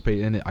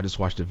participate in it. I just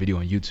watched a video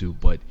on YouTube,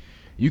 but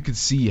you could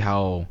see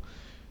how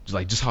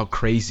just how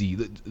crazy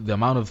the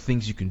amount of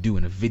things you can do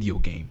in a video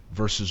game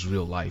versus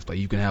real life. Like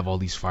you can have all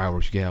these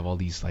fireworks, you can have all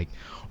these like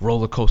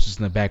roller coasters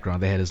in the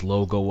background. They had his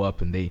logo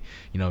up, and they,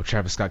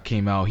 Travis Scott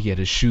came out. He had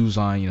his shoes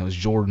on, his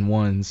Jordan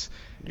 1s.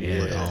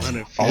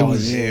 And,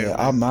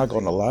 I'm not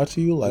gonna lie to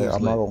you. Like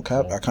I'm not gonna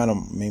cap. I kind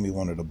of made me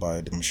wanted to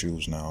buy them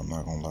shoes now. I'm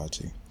not gonna lie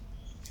to you.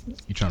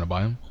 You trying to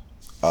buy them?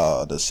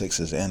 The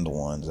 6s and the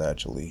 1s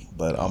actually,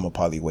 but I'm gonna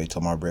probably wait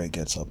till my bread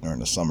gets up during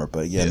the summer.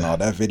 But no,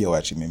 that video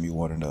actually made me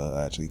want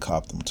to actually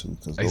cop them too.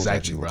 Cause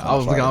exactly, bro. I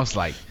was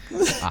like,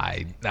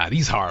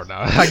 these hard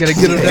now. I gotta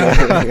get them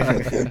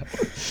down.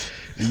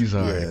 These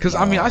hard. Because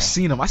I mean, I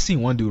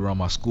seen one dude around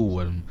my school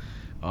with them,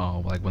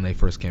 like when they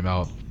first came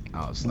out.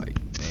 I was like,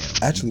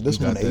 damn. Actually, this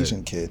one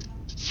Asian kid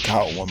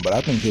got one, but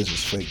I think his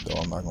was fake though.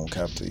 I'm not gonna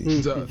cap to you.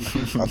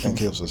 I think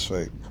his was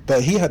fake.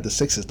 But he had the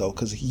 6s though,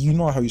 because you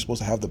know how you're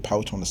supposed to have the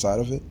pouch on the side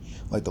of it,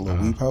 like the little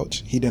Wii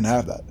pouch. He didn't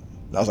have that.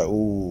 And I was like,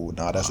 ooh,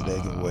 nah, that's a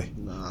dead giveaway.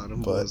 Nah,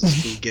 them boys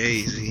is too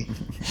gazy.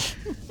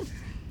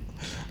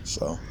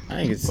 So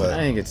I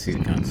didn't get to see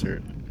the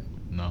concert.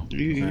 No,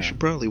 you should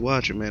probably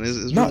watch it, man. It's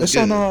it's good. it's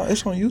on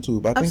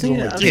YouTube. I've seen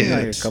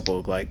like a couple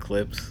of like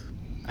clips.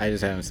 I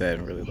just haven't sat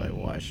and really like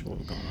watched what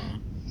was going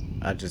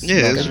on.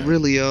 It's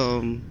really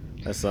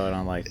I saw it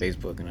on like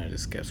Facebook and I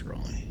just kept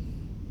scrolling.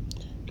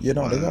 They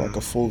got like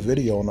a full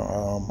video on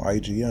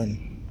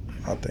IGN,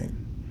 I think.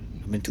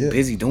 I've been too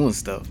busy doing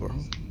stuff, bro.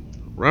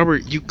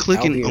 Robert, you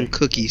clicking on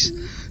cookies?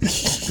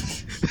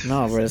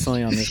 No, bro, it's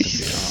only on this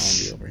computer. I don't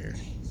be over here.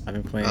 I've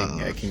been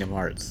playing Kingdom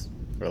Hearts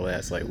for the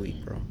last like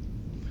week, bro.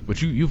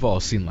 But you've all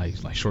seen like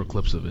short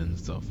clips of it and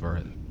stuff,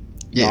 right?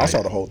 Yeah, I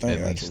saw the whole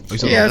thing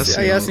actually. Yeah,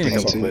 I've seen a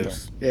couple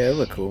clips. Yeah, it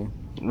looked cool.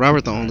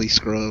 Robert, the only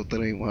scrub that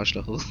ain't watched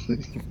the whole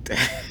thing.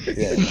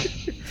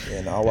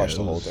 I watched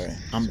the whole thing.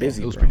 I'm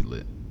busy, It was bro. pretty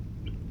lit.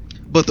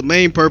 But the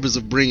main purpose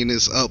of bringing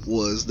this up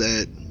was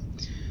that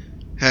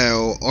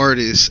how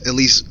artists, at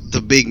least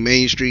the big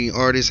mainstream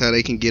artists, how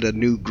they can get a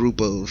new group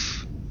of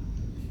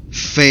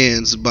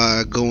fans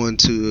by going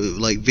to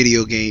like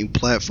video game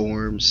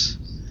platforms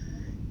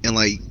and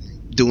like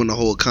doing the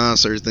whole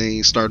concert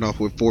thing, starting off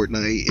with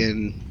Fortnite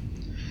and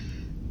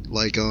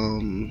like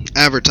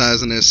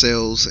advertising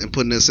themselves and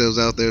putting themselves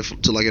out there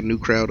to like a new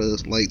crowd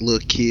of like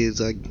little kids,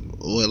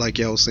 like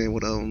y'all was saying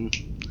with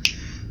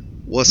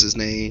what's his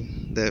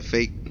name, that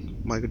fake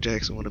Michael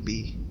Jackson wanna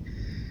be.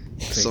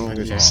 song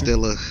is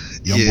still a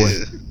Young Boy.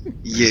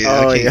 Yeah,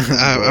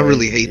 I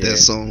really hate that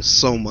song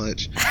so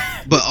much.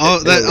 But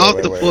all that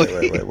off the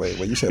point. Wait.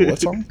 You said what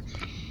song?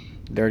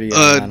 Dirty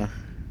Atlanta.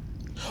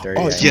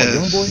 Oh, yeah.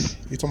 Young Boy?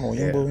 You talking about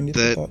Young Boy? When you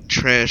that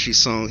trashy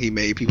song he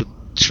made, people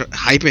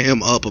hyping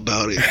him up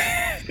about it.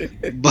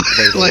 But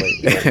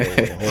wait,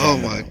 oh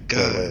my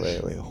god!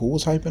 Wait. Who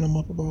was hyping him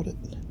up about it?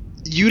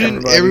 You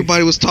didn't.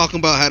 Everybody was talking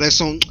about how that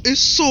song is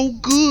so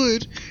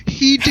good.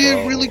 He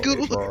did really good.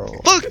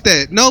 Fuck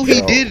that. No,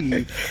 he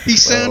didn't. He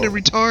sounded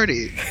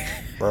retarded.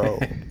 Bro.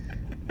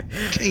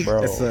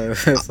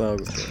 That song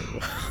was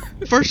terrible.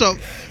 First off,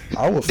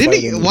 I would fight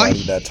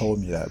anybody that told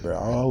me that, bro.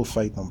 I would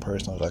fight them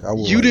personally. Like I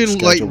would. You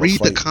didn't like read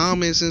the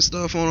comments and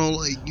stuff on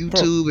like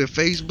YouTube and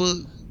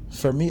Facebook.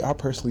 For me, I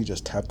personally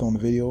just tapped on the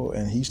video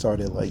and he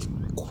started like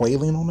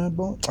quailing on that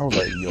bone. I was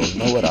like, yo, you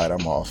know what?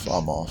 I'm off.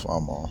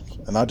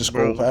 And I just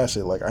scrolled past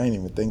it. Like I didn't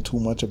even think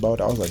too much about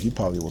it. I was like, he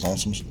probably was on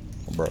some,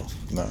 bro.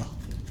 No.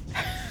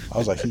 I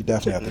was like, he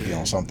definitely had to be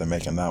on something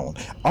making that one.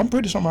 I'm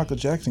pretty sure Michael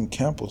Jackson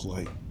camp was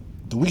like,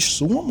 do we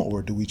sue him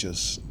or do we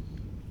just?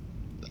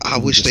 I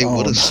wish they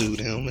would have sued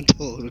him and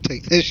told him to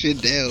take that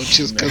shit down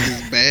just because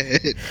it's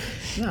bad.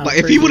 No, like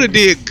if he would have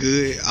did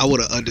good, I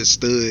would have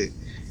understood.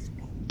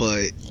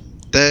 But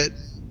that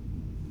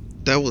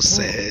was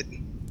sad.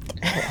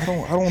 I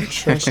don't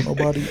trust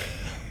nobody.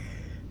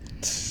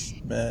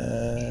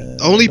 Man.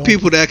 Only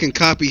people that can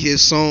copy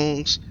his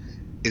songs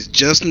is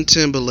Justin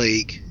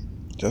Timberlake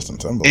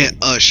and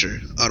Usher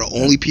are the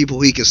only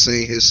people he can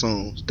sing his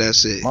songs.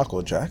 That's it.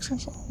 Michael Jackson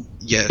song?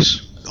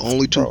 Yes, the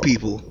only two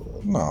people.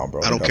 Nah,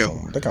 bro. I don't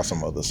count. They got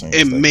some other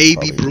singers. And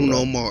maybe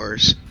Bruno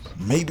Mars.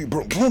 Maybe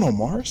Bruno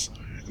Mars?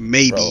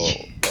 Maybe.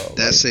 Bro,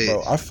 that's it.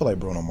 Bro, I feel like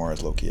Bruno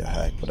Mars low-key a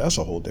hack, but that's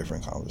a whole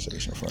different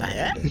conversation for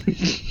another day.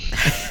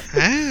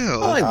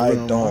 How? I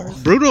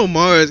don't. Bruno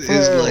Mars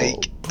is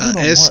like an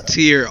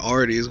S-tier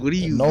artist. What do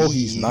you mean?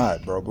 He's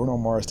not, bro. Bruno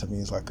Mars to me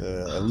is like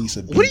at least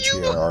a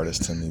B-tier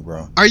artist to me,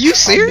 bro. Are you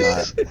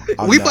serious?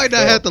 We might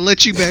not have to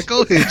let you back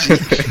on here, G.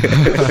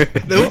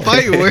 No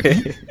fight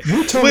word.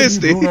 You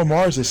telling me Bruno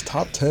Mars is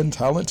top 10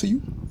 talent to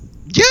you?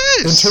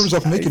 Yes. In terms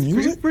of making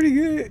music? Pretty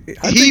good.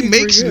 He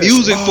makes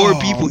music for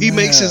people. He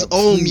makes his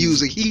own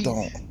music. He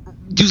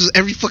uses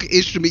every fucking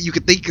instrument you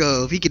could think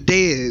of. He could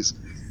dance.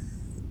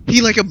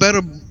 He like a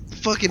better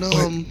fucking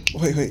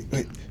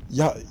Wait.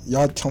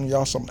 Y'all telling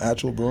y'all some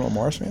actual Bruno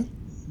Mars fan?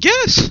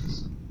 Yes.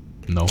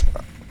 No.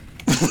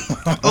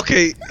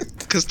 Okay,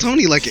 cause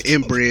Tony like an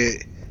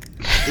inbred.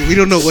 We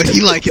don't know what he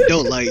like and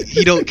don't like.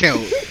 He don't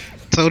count.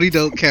 Tony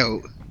don't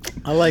count.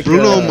 I like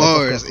Bruno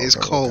Mars is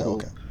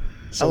cold. Okay.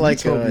 So I like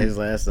his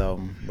last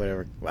album,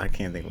 whatever. I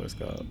can't think what it's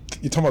called.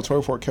 You talking about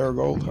 24 Karat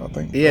Gold? I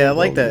think. Yeah, I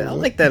like that. I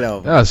like that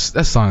album. That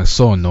song is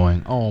so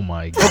annoying. Oh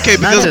my god. Okay,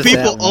 because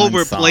people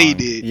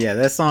overplayed it. Yeah,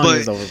 that song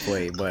is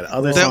overplayed, but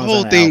other that songs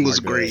whole thing was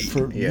great.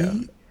 For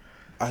me,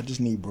 I just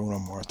need Bruno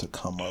Mars to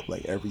come up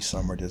like every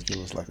summer, just give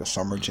us like a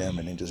summer jam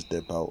and then just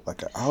dip out.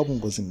 Like an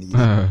album wasn't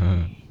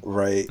needed.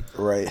 Right.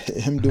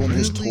 Him doing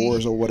his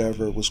tours or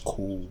whatever was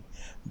cool.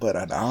 But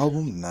an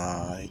album,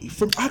 nah. I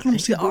don't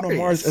see Bruno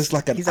Mars as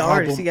like an album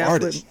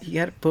artist. He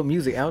got to put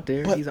music out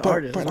there. He's an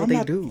artist. That's what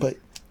they do.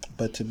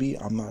 But to me,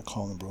 I'm not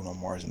calling Bruno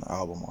Mars an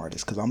album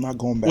artist because I'm not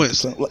going back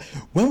to...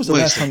 When was the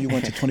last time you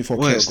went to 24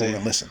 Karat Gold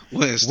and listen?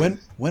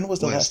 When was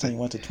the last time you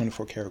went to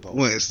 24 Karat Gold?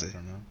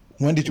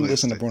 When did you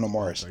listen to Bruno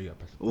Mars?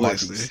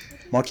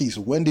 Marquise,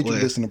 when did you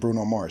listen to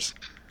Bruno Mars?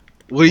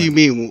 What do you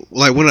mean?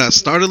 Like when I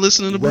started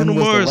listening to Bruno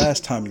Mars? When was the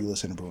last time you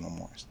listened to Bruno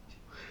Mars?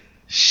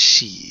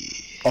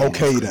 Shit.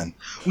 Okay then.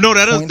 No,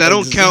 that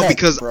don't count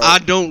because bro. I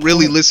don't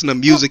really listen to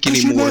music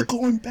anymore. You're not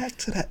going back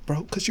to that,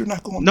 bro. Because you're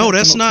not going. No,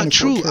 that's not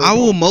true. I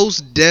will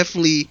most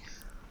definitely.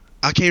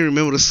 I can't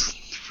remember the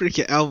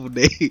freaking album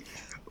name,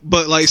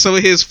 but like some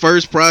of his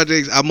first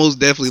projects, I most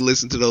definitely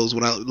listen to those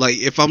when I like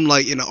if I'm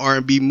like in an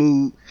R&B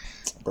mood.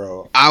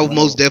 Bro, I'll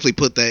most definitely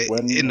put that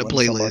in the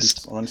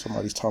playlist. When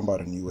somebody's talking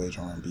about a new age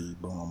R&B,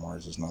 Bruno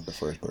Mars is not the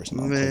first person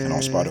I'm clicking on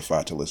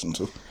Spotify to listen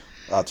to.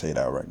 I'll tell you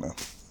that right now.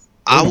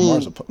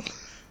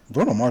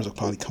 Bruno Mars will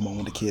probably come on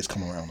when the kids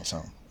come around or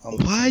something.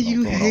 Why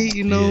you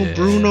hating on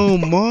Bruno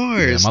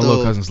Mars? Yeah, my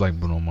little cousins like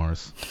Bruno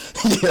Mars.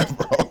 Yeah,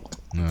 bro.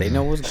 They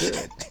know what's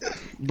good.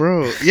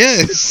 Bro,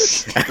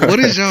 yes. What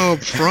is y'all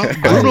from?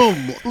 Bruno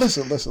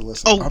Listen.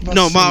 Oh,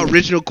 no, my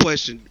original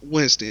question,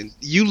 Winston.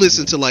 You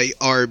listen to like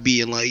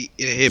R&B and like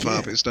hip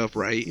hop and stuff,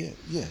 right?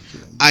 Yeah.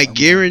 I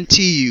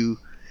guarantee you,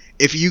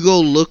 if you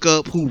go look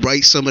up who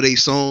writes some of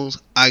these songs,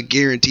 I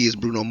guarantee it's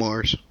Bruno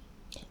Mars.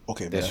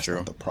 Okay, but that's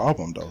not the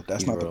problem, though.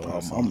 That's not the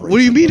problem. What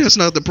do you mean that's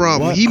not the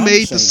problem? He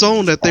made the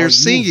song that they're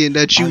singing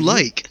that you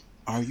like.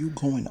 Are you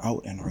going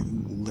out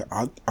and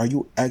are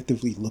you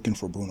actively looking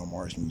for Bruno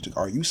Mars music?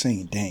 Are you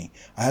saying, dang,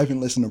 I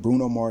haven't listened to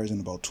Bruno Mars in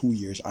about 2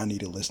 years. I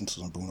need to listen to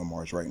some Bruno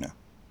Mars right now.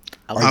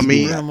 I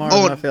mean,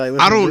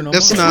 I don't.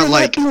 That's not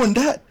like doing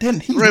that. Then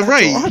he's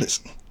not your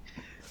artist.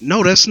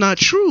 No, that's not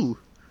true.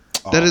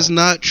 That is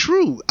not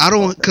true. I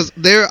don't because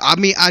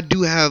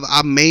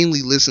I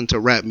mainly listen to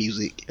rap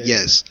music.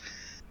 Yes.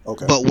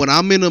 Okay. But when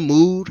I'm in a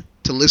mood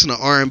to listen to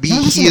R&B,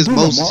 he is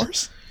most.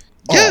 Mars?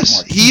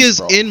 Yes, he is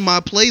in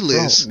my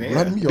playlist. Bro,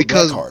 run me your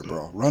black card,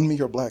 bro. Run me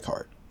your black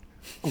card.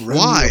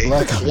 Why?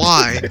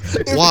 Why?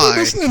 If Why? you're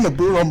listening to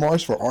Bruno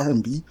Mars for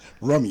R&B,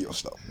 run me your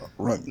stuff, bro.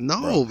 Run me.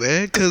 No,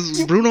 man,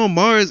 because Bruno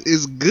Mars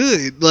is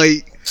good.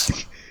 Like,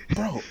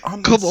 bro,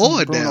 I'm come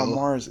on Bruno now.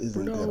 Mars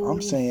isn't good.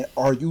 I'm saying,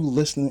 are you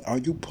listening? Are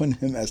you putting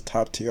him as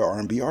top tier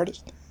R&B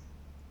artist?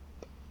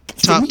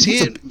 Top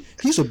 10.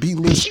 He's a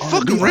B-list He R&B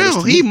fuck artist.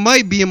 around. He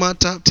might be in my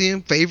top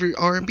 10 favorite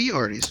R&B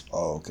artists.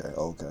 Oh,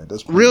 okay.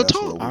 That's Real that's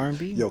talk.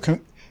 R&B.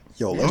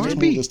 Let's just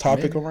move this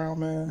topic around,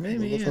 man.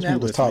 Maybe let's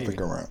move this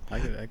topic around. I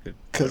could.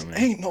 Because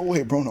ain't no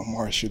way Bruno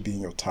Mars should be in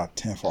your top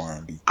 10 for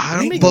R&B. I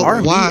don't. Make But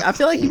R&B. why? I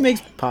feel like he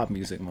makes pop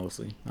music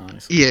mostly.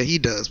 Honestly. Yeah, he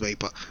does make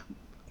pop.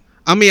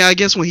 I mean, I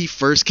guess when he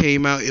first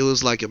came out, it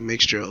was like a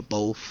mixture of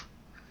both.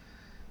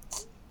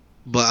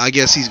 But I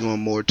guess he's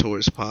going more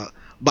towards pop.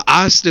 But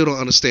I still don't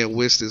understand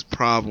Winston's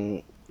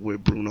problem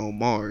with Bruno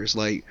Mars.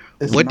 Like,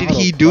 what did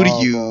he do to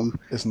you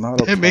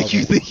that make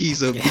you think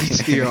he's a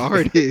B-tier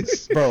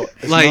artist? Bro,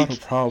 it's like, not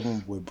a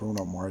problem with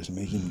Bruno Mars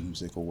making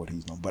music or what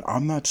he's doing. But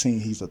I'm not saying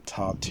he's a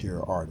top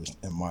tier artist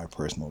in my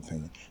personal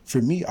opinion.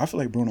 For me, I feel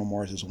like Bruno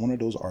Mars is one of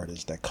those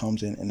artists that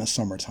comes in the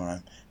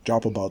summertime,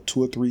 drop about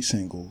 2 or 3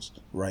 singles,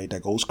 right?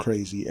 That goes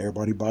crazy.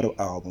 Everybody bought an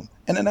album.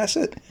 And then that's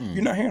it.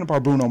 You're not hearing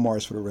about Bruno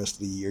Mars for the rest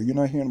of the year. You're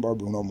not hearing about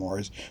Bruno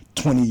Mars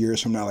 20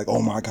 years from now. Like,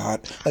 oh my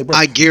God. Like, bro,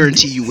 I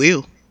guarantee you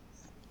will.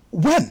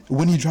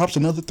 When he drops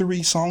another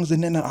 3 songs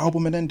and then an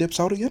album and then dips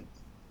out again?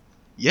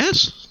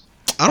 Yes.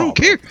 I don't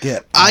care.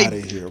 Get out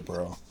of here,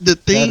 bro. The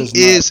thing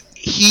is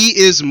he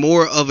is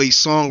more of a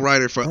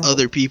songwriter for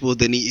other people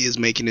than he is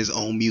making his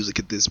own music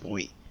at this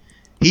point.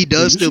 He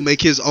does still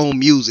make his own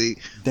music,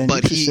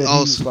 but he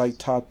also he's like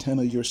top 10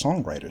 of your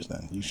songwriters.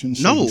 Then you shouldn't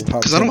say no,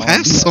 because I don't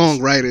have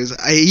songwriters.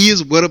 He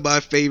is one of my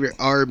favorite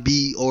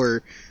R&B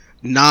or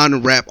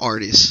non-rap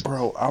artists.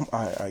 Bro,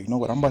 I you know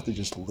what? I'm about to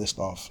just list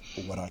off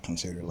what I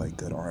consider like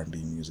good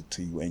R&B music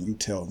to you, and you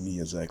tell me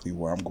exactly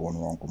where I'm going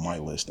wrong with my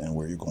list and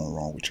where you're going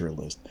wrong with your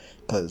list,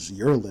 because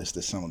your list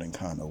is sounding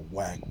kind of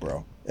whack,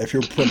 bro. If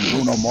you're putting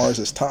Bruno Mars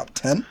as top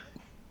 10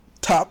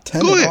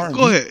 go ahead,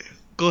 go ahead.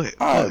 All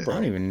right, bro. I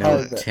don't even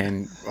know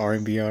 10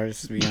 R&B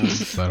artists, to be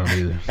honest. I don't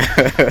either.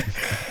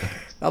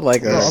 I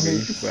like Bro,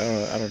 R&B,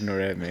 but I don't know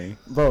that many.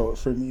 Bro,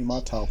 for me, my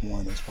top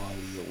one is probably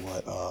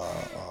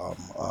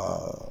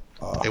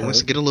Hey,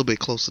 Winston, get a little bit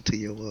closer to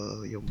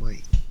your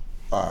mic.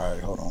 All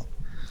right, hold on.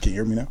 Can you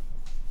hear me now?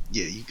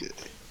 Yeah, you good.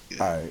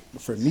 All right,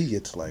 for me,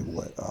 it's like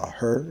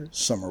her,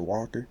 Summer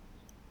Walker.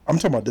 I'm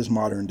talking about this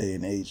modern day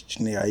and age.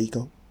 Jhené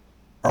Aiko,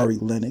 Ari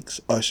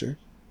Lennox, Usher.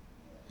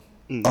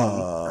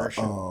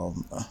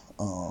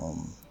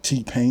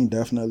 T-Pain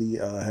definitely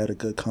had a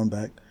good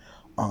comeback.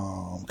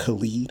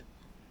 Khalid.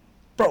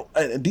 Bro,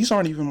 these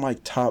aren't even my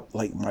top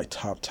 10.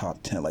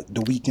 Like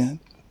The Weeknd.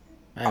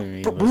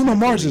 Bruno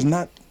Mars is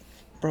not.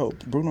 Bro,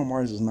 Bruno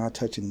Mars is not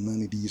touching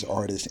none of these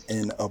artists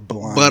in a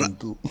blind. But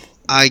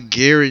I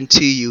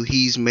guarantee you,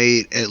 he's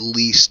made at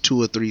least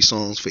 2 or 3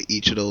 songs for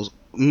each of those.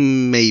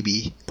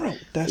 Maybe. Bro,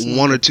 that's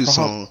 1 or 2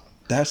 songs.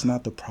 That's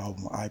not the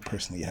problem I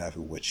personally have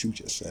with what you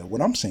just said.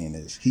 What I'm saying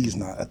is he's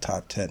not a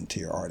top 10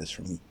 tier artist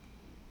for me.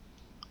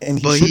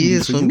 But he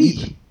is for me.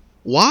 Either.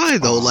 Why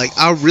though? Like,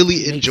 I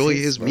really enjoy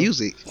his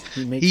music.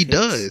 He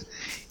does.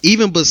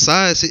 Even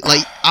besides it,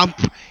 like,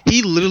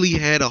 he literally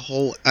had a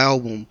whole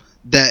album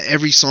that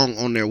every song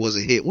on there was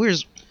a hit.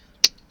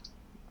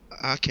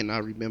 I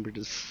cannot remember the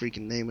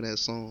freaking name of that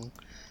song.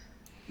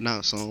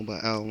 Not song,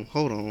 but album.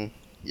 Hold on.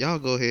 Y'all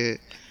go ahead.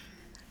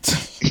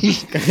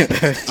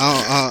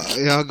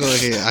 Y'all go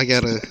ahead. I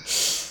gotta.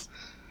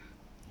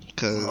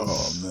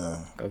 Oh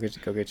man. Go get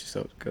your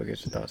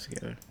thoughts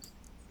together.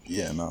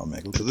 Yeah, no,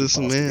 man. This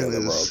man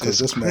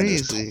is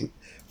crazy.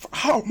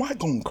 How am I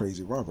going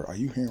crazy, Robert? Are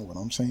you hearing what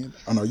I'm saying?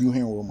 And are you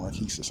hearing what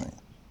Marquise is saying?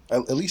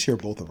 At least hear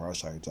both of our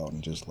sides out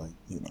and just like,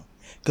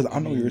 because I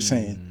know you're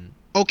saying.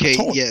 Okay,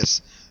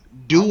 yes,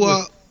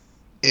 Dua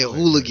and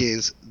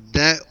Hooligans.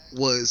 That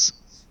was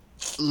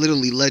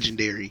literally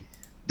legendary.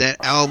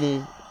 That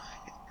album.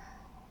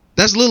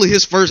 That's literally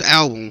his first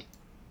album.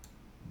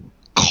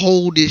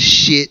 Coldest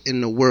shit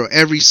in the world.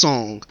 Every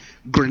song.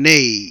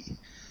 Grenade.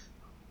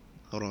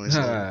 Hold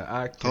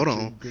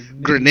on.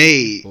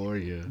 Grenade.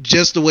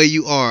 Just the Way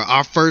You Are.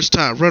 Our First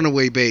Time.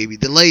 Runaway Baby.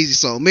 The Lazy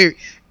Song. Mary.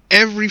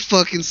 Every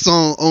fucking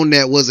song on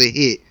that was a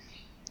hit.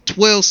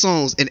 12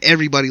 songs and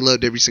everybody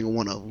loved every single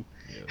one of them.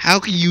 Yeah. How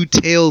can you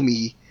tell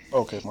me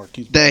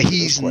Marquise, that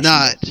he's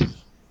not?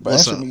 But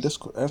answer me this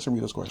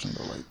question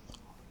though. Like,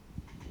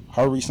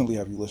 how recently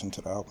have you listened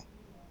to the album?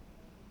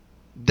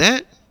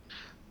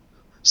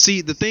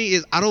 See, the thing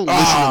is, I don't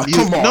listen to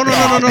music. No.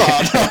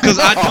 Because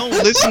I don't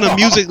listen to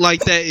music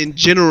like that in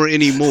general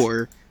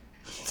anymore.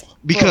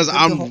 Because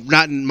I'm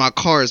not in my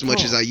car as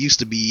much as I used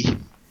to be.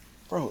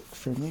 Bro,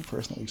 for me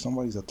personally, if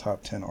somebody's a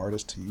top 10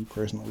 artist to you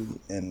personally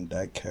in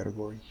that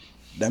category,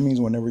 that means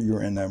whenever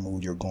you're in that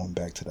mood, you're going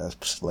back to that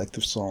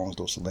selective songs,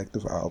 those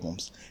selective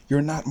albums.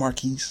 You're not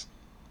Marquise.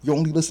 You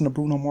only listen to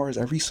Bruno Mars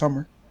every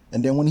summer.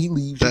 And then when he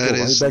leaves, you go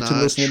right back to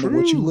listening to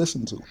what you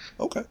listen to.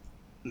 Okay.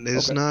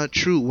 That's not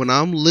true. When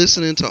I'm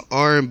listening to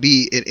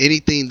R&B and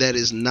anything that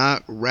is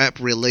not rap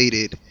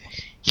related,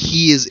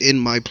 he is in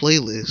my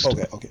playlist.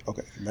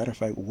 Okay. Matter of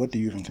fact, what do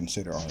you even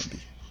consider R&B?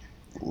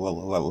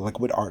 Like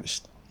what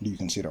artist do you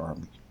consider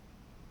R&B?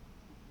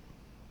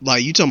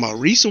 Like, you talking about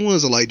recent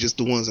ones or like just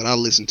the ones that I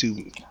listen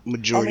to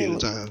majority of the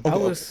time? Okay,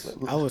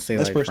 I would say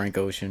like Frank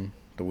Ocean,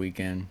 The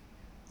Weeknd.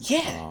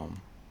 Yeah.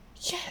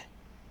 Yeah.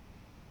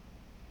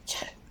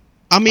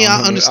 I mean,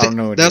 I understand.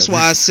 That's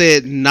why I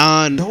said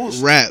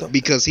non-rap,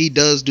 because he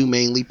does do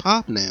mainly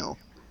pop now.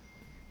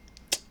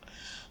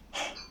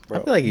 I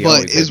feel like he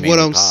always is what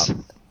I'm pop,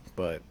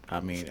 but I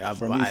mean,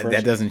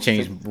 that doesn't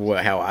change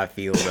how I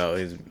feel about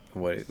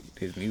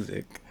his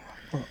music.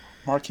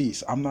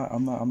 Marquise, I'm not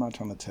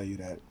trying to tell you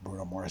that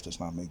Bruno Mars does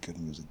not make good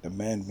music. The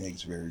man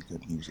makes very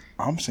good music.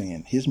 I'm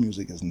saying his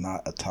music is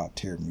not a top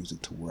tier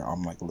music to where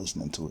I'm like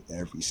listening to it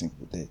every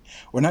single day,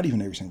 or not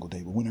even every single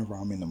day, but whenever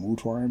I'm in the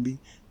mood for R&B,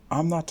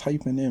 I'm not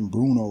typing in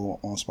Bruno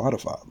on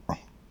Spotify, bro.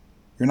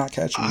 You're not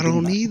catching me. I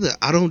don't either.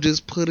 I don't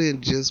just put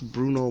in just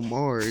Bruno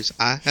Mars.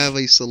 I have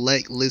a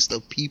select list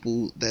of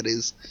people that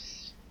is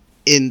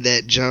in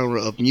that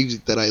genre of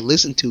music that I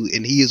listen to,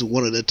 and he is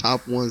one of the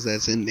top ones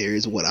that's in there,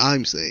 is what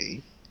I'm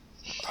saying.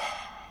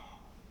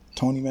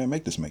 Tony, man,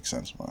 make this make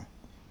sense, man.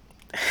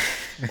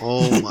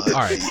 Oh my! All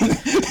right,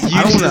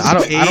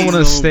 I don't want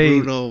to stay.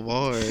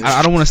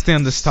 I don't want to stay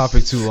on this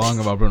topic too long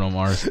about Bruno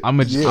Mars. I'm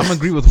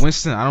agree with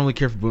Winston. I don't really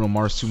care for Bruno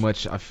Mars too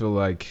much. I feel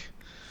like,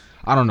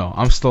 I don't know.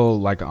 I'm still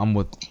like, I'm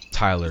with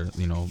Tyler.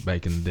 You know,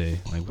 back in the day,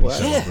 like what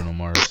he said about Bruno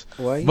Mars.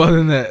 But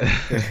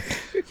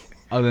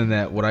other than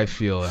that, what I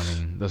feel, I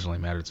mean, doesn't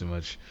really matter too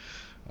much.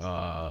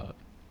 What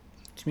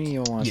you mean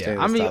you don't want to stay?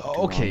 I mean,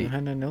 okay. I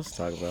had nothing else to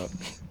talk about.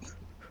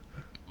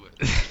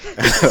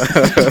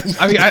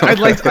 I mean, I'd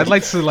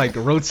like to like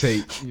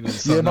rotate. You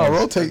know,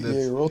 rotate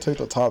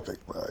the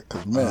topic, bro.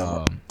 Cause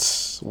man,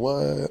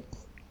 what?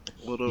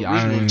 Well, the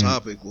original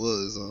topic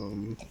was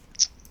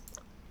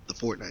the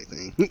Fortnite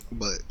thing,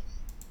 but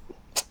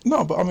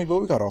no, but we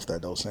got off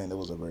that though, saying it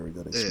was a very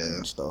good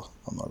experience. Though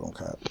I'm not gonna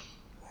cap.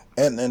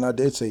 And I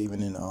did say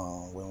even in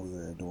when we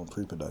were doing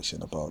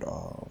pre-production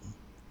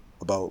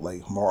about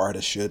like more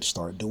artists should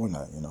start doing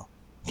that. You know,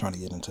 trying to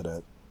get into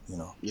that. You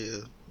know. Yeah.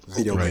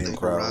 Video game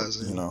crowd,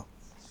 you know.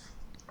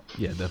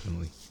 Yeah,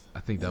 definitely. I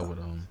think that would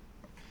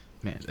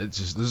man, it's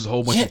just, there's a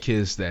whole bunch of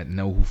kids that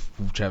know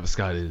who Travis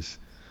Scott is.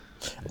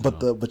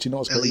 But you know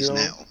what's crazy? At least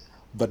now.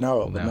 But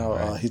now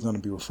right? He's gonna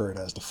be referred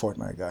as the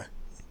Fortnite guy.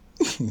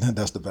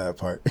 That's the bad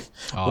part.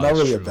 But not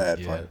really a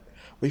bad part.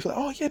 But you feel like,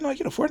 oh yeah, no,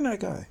 you're the Fortnite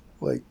guy.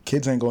 Like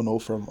kids ain't gonna know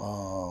from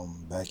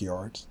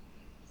backyards.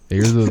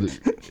 You're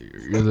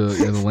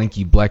the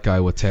lanky black guy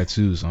with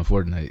tattoos on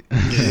Fortnite.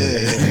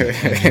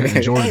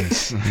 Yeah.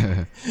 Jordans.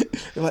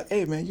 You're like,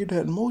 hey man, you're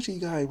that emoji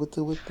guy with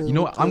the. You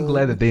know, I'm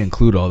glad that they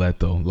include all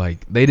that though.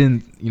 Like they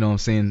didn't, you know what I'm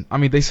saying? I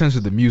mean, they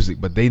censored the music,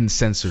 but they didn't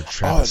censor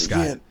Travis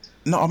Scott. Yeah.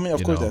 No, I mean,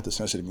 of course they have to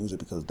censor the music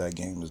because that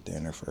game is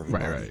down there for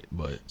everybody. Right.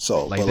 But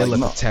so like they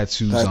let the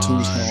tattoos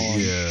on.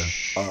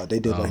 Yeah. They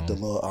did like the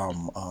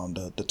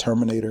little the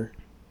Terminator.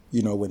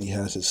 You know, when he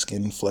has his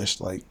skin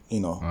fleshed, like, you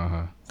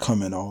know,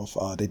 coming off.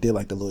 They did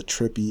like the little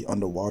trippy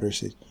underwater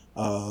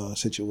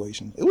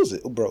situation. It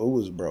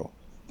was, bro.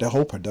 That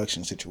whole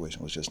production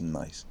situation was just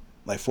nice.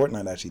 Like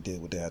Fortnite actually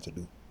did what they had to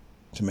do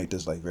to make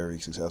this like very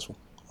successful.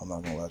 I'm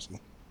not gonna lie to you.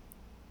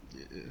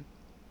 Yeah.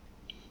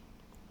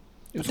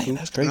 It was cool.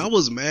 That's crazy. I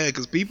was mad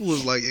because people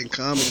was like in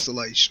comments of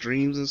like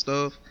streams and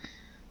stuff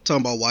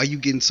talking about why you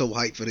getting so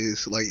hyped for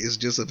this. Like it's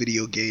just a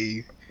video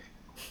game.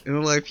 And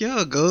I'm like,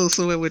 y'all go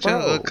somewhere with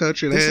y'all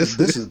country. This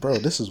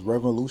is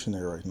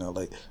revolutionary right now.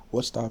 Like,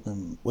 what's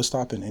stopping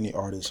any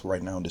artist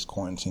right now in this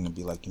quarantine to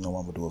be like, you know,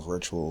 I'm gonna do a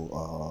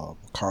virtual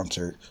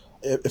concert.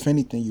 If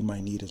anything, you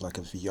might need is like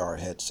a VR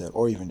headset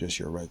or even just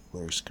your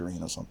regular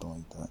screen or something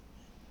like that.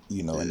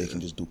 You know, and they can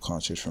just do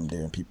concerts from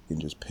there, and people can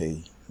just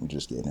pay and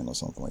just get in or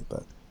something like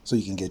that. So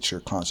you can get your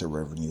concert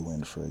revenue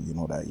in for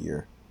that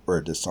year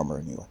or this summer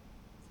anyway.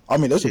 I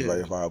mean, that's a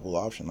very viable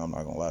option. I'm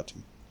not gonna lie to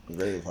you, a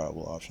very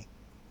viable option.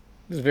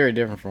 It's very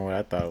different from what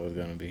I thought it was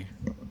gonna be.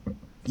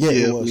 Yeah,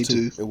 it was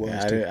too. It was.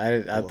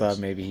 I thought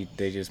maybe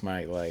they just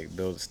might like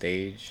build a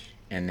stage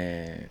and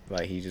then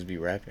like he just be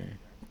rapping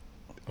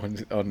on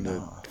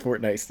the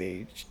Fortnite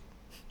stage.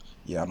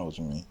 Yeah, I know what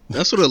you mean.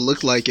 That's what it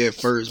looked like at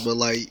first, but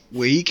like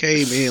when he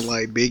came in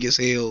like big as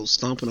hell,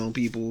 stomping on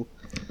people,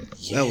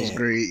 that was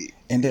great.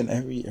 And then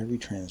every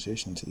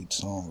transition to each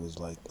song was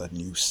like a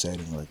new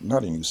setting, like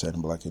not a new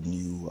setting, but like a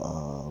new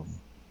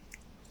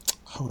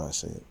how would I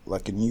say it?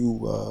 Like a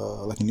new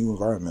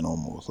environment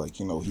almost. Like,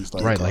 you know, he's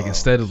like like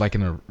instead of like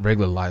in a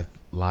regular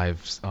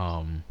live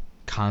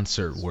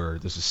concert where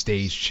there's a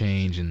stage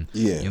change and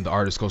you know, the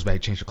artist goes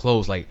back, change the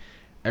clothes, like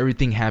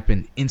everything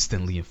happened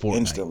instantly in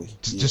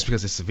Fortnite. Just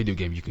because it's a video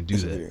game, you can do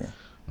that.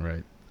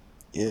 Right.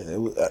 Yeah,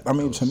 it was, I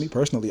mean, to me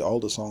personally, all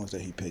the songs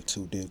that he picked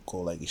too did go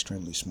like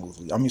extremely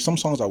smoothly. I mean, some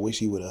songs I wish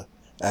he would have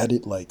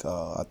added, like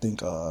I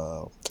think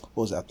what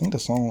was it? I think the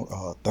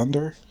song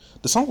Thunder,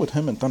 the song with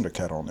him and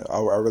Thundercat on it.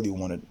 I really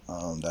wanted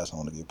that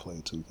song to get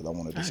played too because I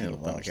wanted to see the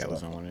Thundercat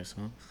was on one of his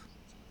songs.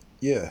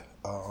 Yeah.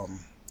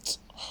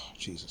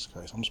 Jesus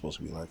Christ, I'm supposed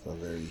to be like a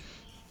very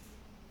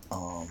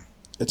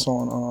it's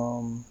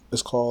on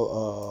it's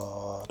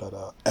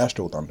called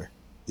Astro Thunder.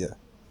 Yeah.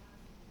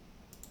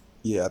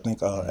 Yeah, I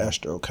think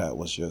Astro Cat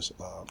was just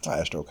not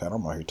Astro Cat,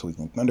 I'm out here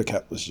tweaking.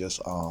 Thundercat was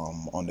just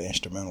on the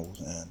instrumentals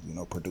and, you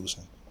know,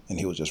 producing, and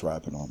he was just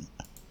rapping on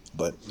it.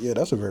 But yeah,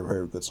 that's a very,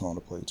 very good song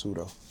to play too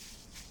though.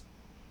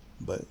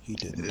 But he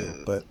didn't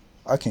do. But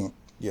I can't.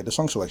 Yeah, the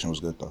song selection was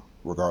good though.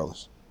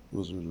 Regardless, it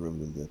was really,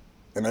 really good.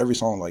 And every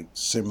song like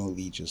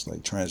similarly just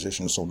like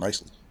transitioned so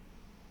nicely.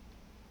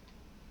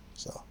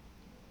 So,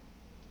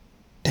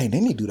 dang, they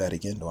need to do that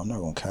again though. I'm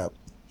not gonna cap.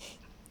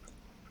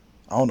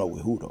 I don't know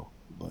with who though,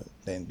 but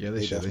then yeah,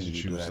 they should definitely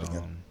choose do that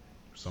again.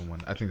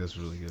 Someone. I think that's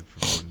really good for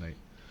Fortnite.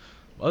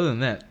 Other than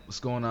that, what's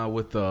going on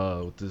with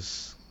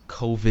this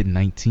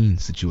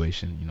COVID-19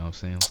 situation? You know what I'm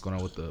saying? What's going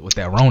on with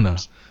that Rona?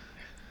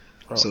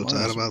 I'm so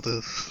tired about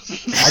this.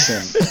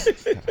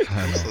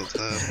 I'm so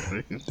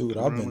tired, dude.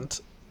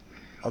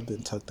 I've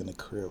been tucked in the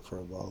crib for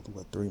about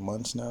 3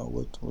 months now.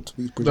 What's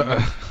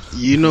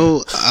You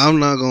know, I'm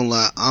not gonna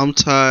lie. I'm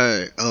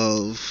tired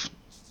of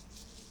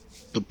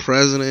the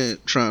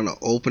president trying to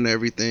open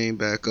everything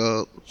back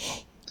up,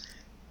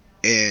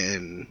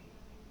 and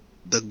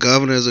the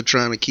governors are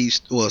trying to keep.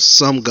 Well,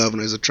 some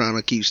governors are trying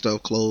to keep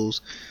stuff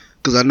closed.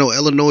 Because I know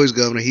Illinois'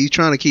 governor, he's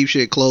trying to keep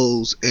shit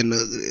closed, and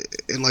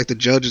like the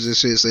judges and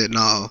shit said,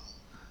 nah,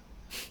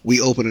 we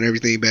opening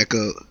everything back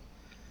up.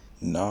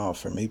 Nah,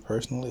 for me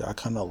personally, I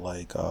kind of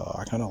like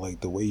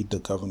the way the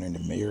governor and the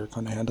mayor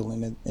kind of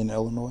handling it in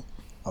Illinois.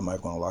 I'm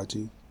not gonna lie to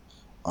you.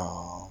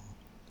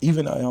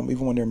 Even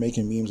when they're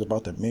making memes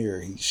about the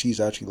mayor, she's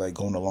actually like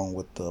going along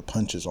with the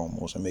punches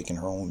almost and making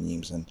her own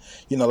memes, and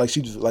you know, like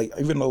she's like,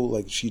 even though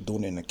like she's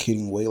doing it in a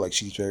kidding way, like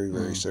she's very,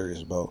 very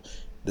serious about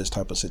this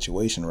type of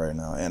situation right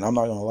now. And I'm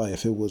not gonna lie,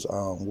 if it was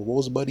what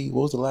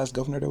was the last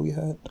governor that we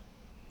had?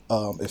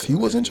 If he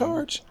was in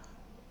charge,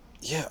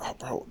 yeah,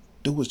 bro,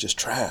 dude was just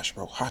trash,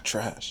 bro, hot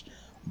trash.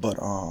 But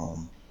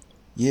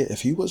yeah,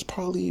 if he was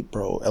probably,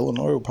 bro,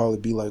 Illinois would probably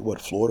be like what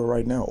Florida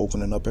right now,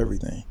 opening up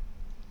everything,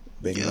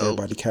 making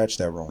everybody catch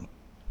that wrong.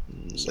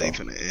 So they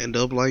finna end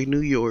up like New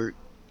York,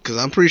 because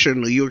I'm pretty sure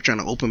New York trying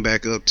to open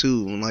back up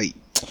too. And like,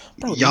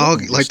 bro, y'all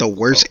like the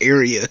worst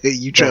area.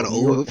 You trying to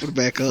open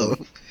back up.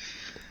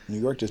 New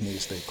York just need to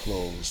stay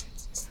closed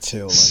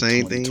till like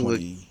same thing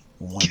with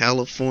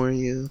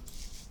California.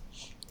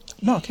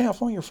 No,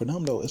 California for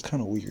them though, it's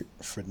kind of weird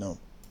for them.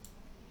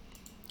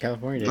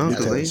 California didn't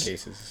have that many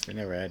cases. They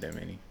never had that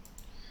many.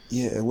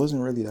 Yeah, it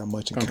wasn't really that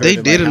much. They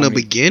did in the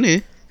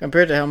beginning.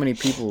 Compared to how many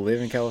people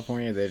live in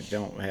California, they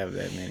don't have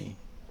that many.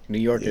 New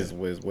York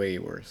was way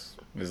worse.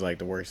 It's like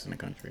the worst in the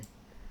country.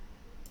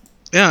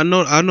 Yeah,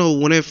 I know.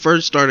 When it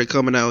first started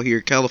coming out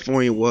here,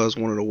 California was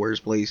one of the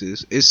worst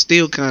places. It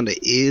still kind of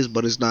is,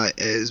 but it's not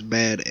as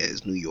bad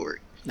as New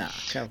York. Nah,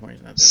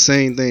 California's not that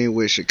Same thing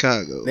with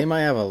Chicago. They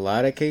might have a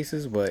lot of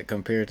cases, but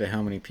compared to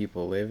how many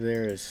people live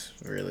there, it's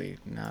really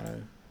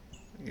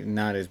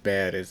not as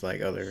bad as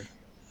like other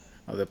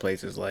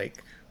places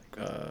like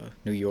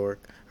New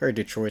York. I heard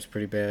Detroit's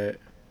pretty bad.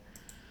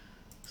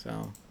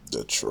 So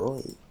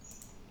Detroit.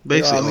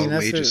 Basically, all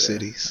major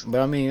cities. But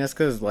I mean, that's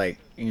because, like,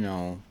 you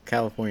know,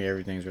 California,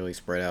 everything's really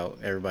spread out.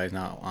 Everybody's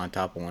not on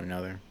top of one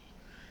another.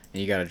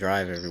 And you got to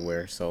drive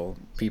everywhere. So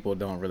people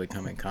don't really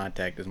come in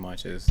contact as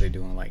much as they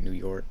do in, like, New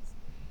York.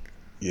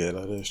 Yeah,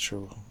 that is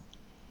true.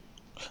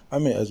 I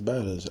mean, as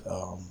bad as...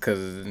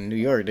 Because in New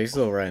York, they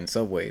still riding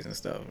subways and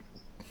stuff.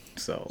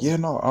 So... Yeah,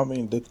 no, I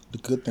mean, the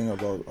good thing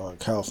about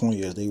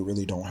California is they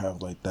really don't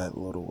have, like, that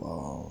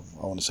little,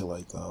 I want to say,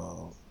 like,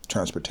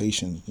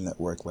 transportation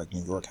network like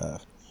New York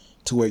have.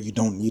 To where you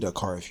don't need a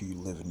car if you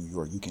live in New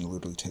York. You can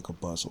literally take a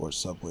bus or a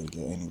subway to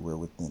get anywhere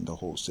within the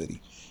whole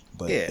city.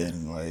 But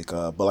in like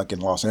in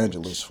Los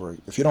Angeles,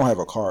 if you don't have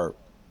a car,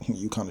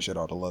 you kind of shit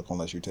out of luck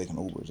unless you're taking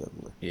Ubers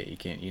everywhere. Yeah, you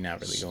can't. You're not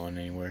really going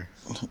anywhere.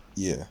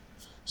 Yeah.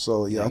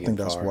 So yeah, I think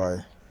that's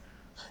why.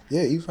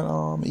 Yeah, even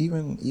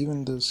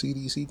the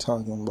CDC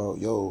talking about,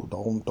 yo,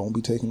 don't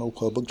be taking no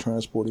public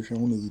transport if you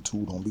don't need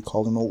to. Don't be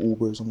calling no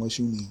Ubers unless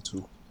you need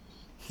to.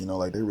 You know,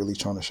 like they're really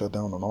trying to shut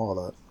down on all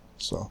that.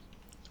 So.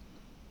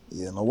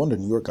 Yeah, no wonder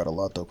New York got a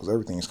lot though, because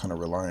everything is kind of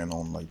relying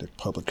on like the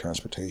public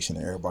transportation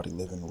and everybody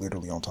living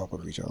literally on top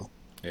of each other.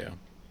 Yeah.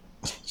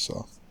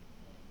 So,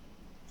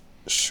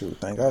 shoot,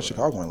 thank God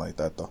Chicago ain't like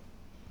that though.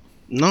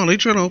 No, they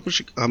trying to open.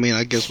 I mean,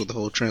 I guess with the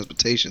whole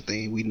transportation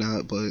thing, we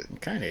not, but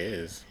it kind of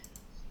is.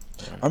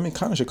 I mean,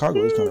 kind of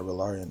Chicago is kind of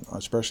relying,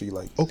 especially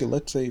like, okay,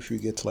 let's say if you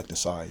get to like the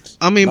sides.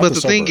 I mean, but the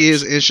thing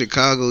is, in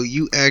Chicago,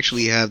 you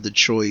actually have the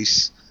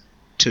choice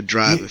to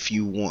drive if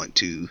you want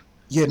to.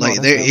 Yeah,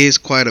 like there is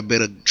quite a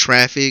bit of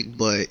traffic,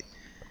 but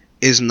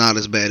it's not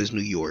as bad as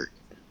New York.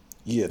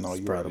 Yeah, no,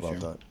 you're right about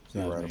that.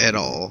 You're right about at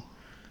all.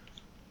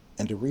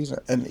 And the reason,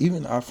 and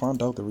even I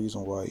found out the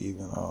reason why,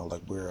 even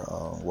like where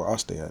I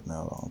stay at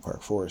now,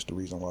 Park Forest, the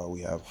reason why we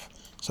have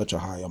such a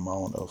high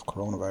amount of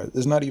coronavirus,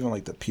 it's not even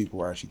like the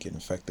people are actually getting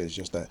infected. It's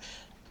just that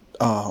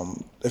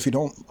if you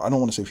don't, I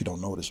don't want to say if you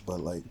don't notice, but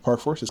like Park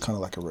Forest is kind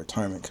of like a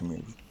retirement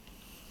community.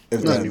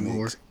 If not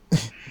anymore.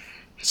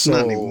 So,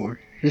 not anymore.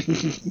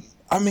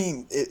 I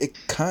mean, it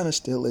kind of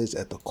still is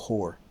at the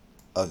core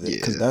of it,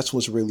 because that's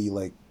what's really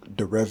like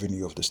the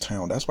revenue of this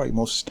town. That's why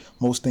most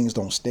things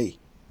don't stay,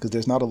 because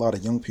there's not a lot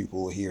of young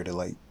people here to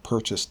like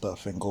purchase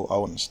stuff and go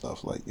out and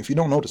stuff. Like, if you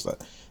don't notice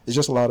that, it's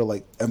just a lot of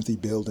like empty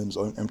buildings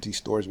or empty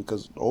stores,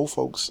 because old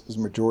folks is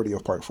majority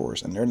of Park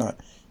Forest, and they're not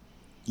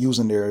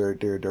using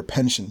their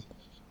pension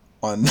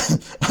on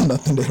on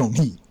nothing they don't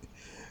need.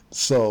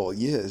 So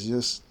yeah,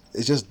 it's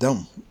just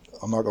dumb.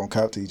 I'm not gonna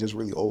cap to you, just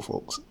really old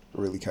folks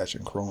really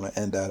catching corona,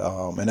 and that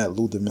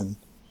Ludeman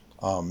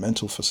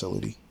mental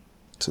facility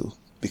too,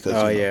 because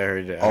I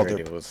heard that. I heard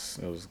it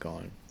was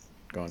going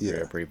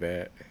pretty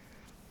bad.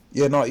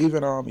 Yeah, no,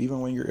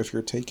 even when if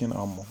you're taking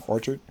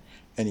Orchard,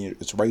 and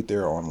it's right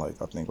there on like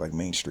I think like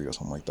Main Street or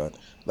something like that.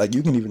 Like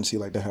you can even see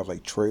like they have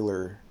like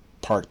trailer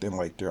parked in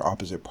like their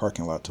opposite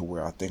parking lot, to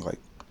where I think like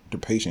the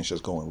patients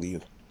just go and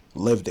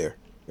live there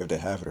if they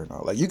have it or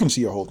not. Like you can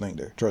see a whole thing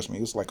there. Trust me,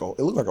 it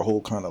looked like a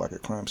whole kind of like a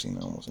crime scene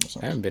almost in a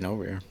sense. I haven't been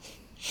over here.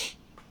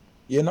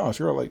 Yeah, no, if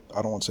you're like,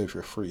 I don't want to say if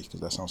you're free,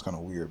 because that sounds kind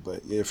of weird,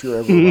 but yeah, if you're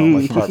ever around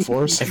like Park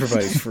Forest,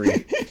 everybody's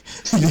free.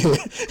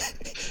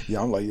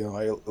 Yeah, I'm like,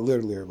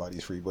 literally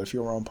everybody's free. But if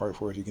you're around Park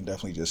Forest, you can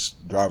definitely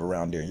just drive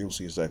around there and you'll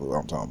see exactly what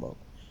I'm talking about.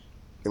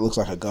 It looks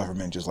like a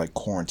government just like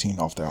quarantined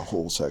off that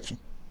whole section.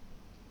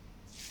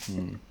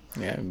 Yeah,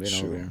 I haven't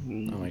been over here.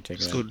 I might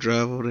check it out. Go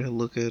drive over there and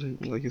look at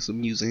it like it's a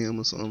museum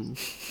or something.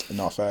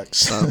 No facts.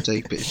 Stop,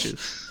 take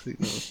pictures. You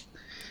know.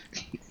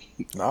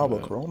 Nah,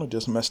 but Corona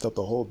just messed up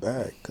the whole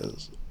bag,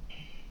 because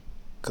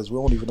we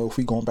don't even know if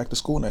we going back to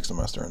school next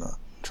semester or not.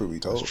 True be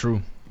told. That's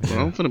true. Yeah.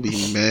 Well, I'm gonna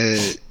be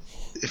mad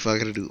if I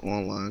gotta do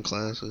online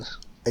classes.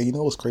 And you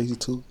know what's crazy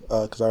too?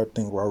 Because I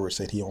think Robert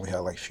said he only had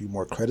like a few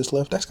more credits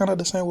left. That's kind of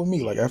the same with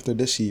me. Like after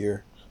this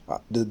year,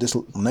 this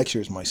next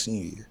year is my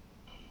senior year.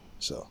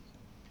 So,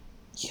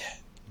 yeah.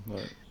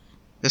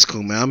 That's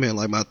cool, man. I'm in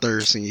like my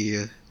third senior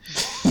year.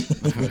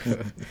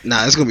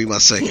 Nah, it's gonna be my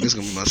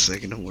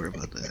second. Don't worry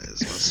about that.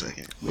 It's my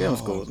second. Yeah,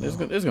 school. There's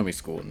gonna be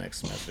school next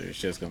semester. It's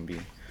just gonna be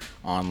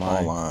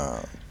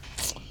online.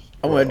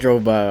 I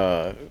drove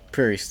by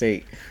Prairie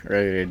State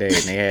earlier today,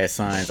 and they had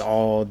signs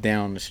all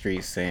down the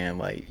street saying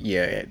like,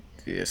 "Yeah,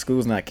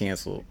 school's not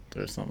canceled"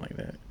 or something like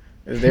that.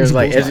 There's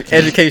like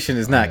education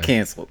is not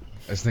canceled.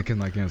 It's not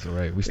canceled,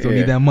 right? We still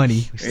need that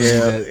money. We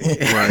still need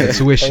that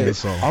tuition. Hey,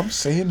 so I'm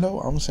saying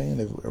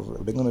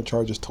if they're gonna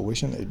charge us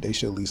tuition, they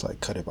should at least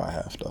like cut it by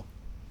half though.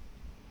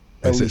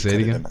 Say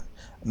it again.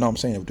 No, I'm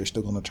saying if they're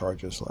still gonna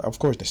charge us, like, of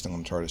course they're still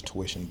gonna charge us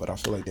tuition, but I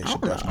feel like they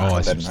should definitely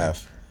cut that in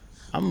half.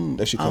 I'm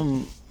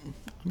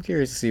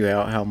curious to see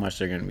how much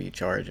they're gonna be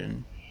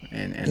charging,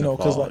 and the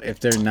fall, like, if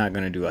they're not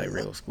gonna do like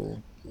real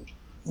school.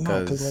 No,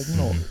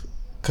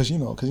 because you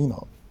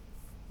know,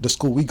 the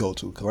school we go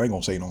to, because I ain't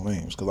gonna say no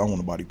names, because I don't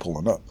want nobody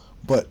pulling up.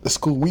 But the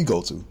school we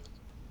go to,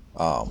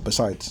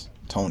 besides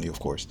Tony, of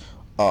course,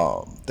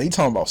 they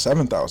talking about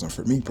 7,000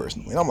 for me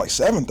personally, and I'm like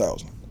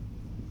 7,000.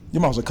 You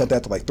might as well cut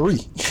that to like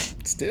 3.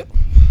 Still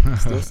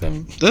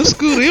 7. That's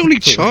good. They only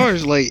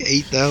charge like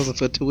 8,000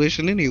 for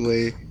tuition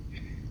anyway.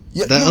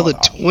 Yeah, that other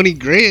 20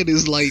 grand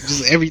is like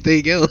just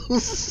everything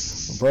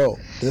else. Bro,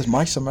 this is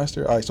my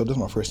semester. All right, so this is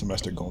my first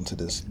semester going to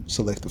this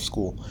selective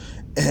school.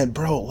 And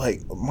bro,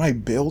 like my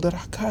bill that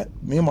I got,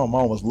 me and my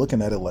mom was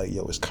looking at it like,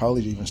 yo, is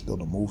college even still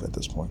the move at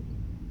this point?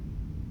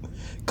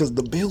 Because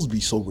the bills be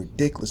so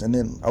ridiculous. And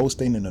then I was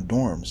staying in the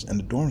dorms, and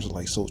the dorms are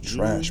like so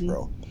trash,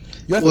 bro.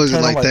 Was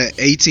it like that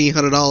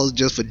 $1,800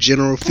 just for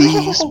general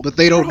fees? But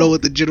they don't know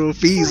what the general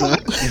fees are.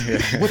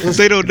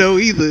 They don't know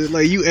either.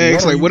 Like you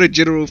ask, what are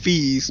general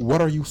fees? What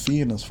are you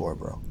feeing us for,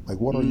 bro? Like,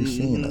 what are you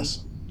feeing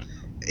us?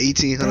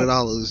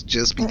 $1,800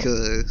 just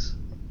because.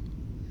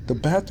 The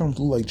bathrooms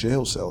look like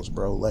jail cells,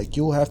 bro. Like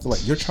you'll have to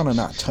you're trying to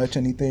not touch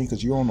anything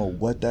because you don't know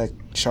what that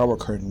shower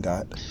curtain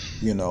got.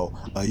 You know,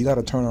 you got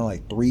to turn on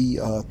like three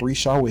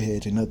shower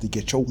heads in order to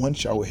get your one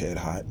shower head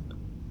hot,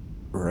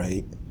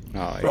 right?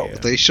 Oh, bro, yeah.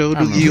 They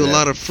showed you a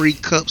lot of free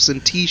cups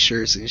and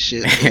T-shirts and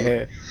shit.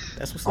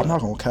 That's what's I'm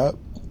not gonna cap.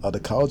 The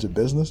College of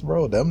Business,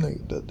 bro.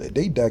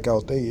 They deck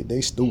out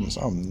they students.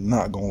 I'm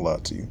not gonna lie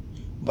to you.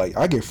 Like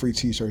I get free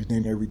T-shirts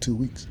then every 2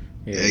 weeks.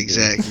 Yeah,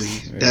 exactly.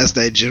 Yeah. That's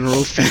that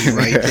general fee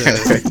right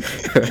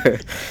there.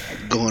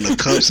 Going to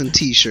cups and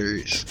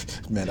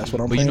T-shirts. Man, that's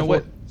what I'm. But you know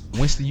what,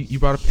 Winston, you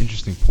brought up an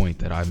interesting point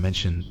that I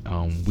mentioned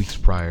weeks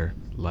prior.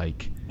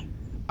 Like,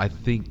 I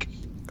think.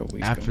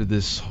 After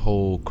this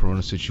whole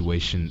corona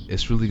situation,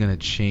 it's really going to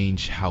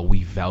change how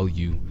we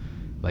value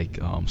like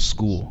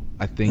school.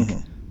 I think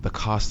the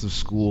cost of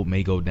school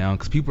may go down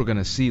because people are going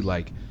to see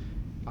like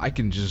I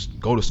can just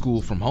go to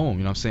school from home,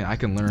 you know what I'm saying? I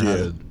can learn how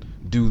to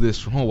do this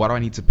from home. Why do I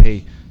need to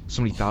pay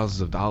so many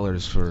thousands of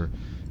dollars for,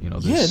 you know,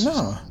 this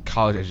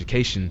college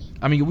education?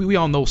 I mean, we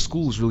all know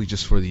school is really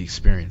just for the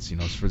experience, you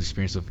know, it's for the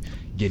experience of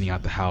getting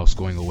out the house,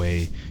 going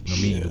away, you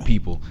know, meeting new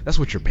people. That's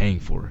what you're paying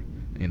for,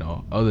 you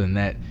know. Other than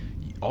that,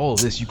 all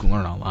of this you can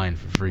learn online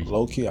for free.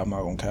 Low key, I'm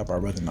not gonna cap.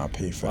 I'd rather not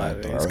pay for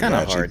that. It's kind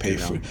of hard.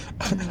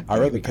 I'd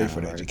rather pay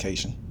for the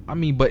education. I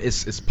mean, but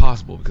it's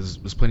possible because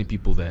there's plenty of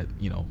people that,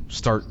 you know,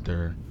 start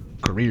their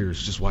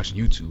careers just watching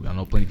YouTube. I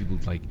know plenty of people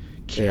like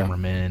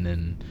cameramen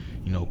and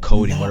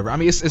coding, whatever. I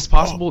mean, it's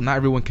possible. Not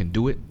everyone can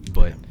do it,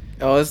 but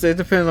it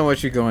depends on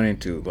what you're going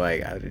into.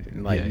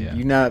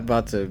 You're not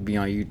about to be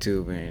on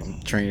YouTube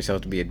and train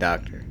yourself to be a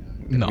doctor.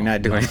 No, we're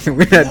not doing.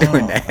 We're not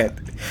doing that.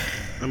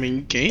 I mean,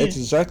 you can. It's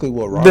exactly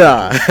what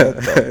Robert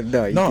said.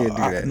 No, you can't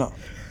do that. No,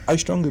 I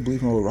strongly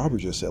believe in what Robert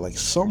just said. Like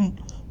some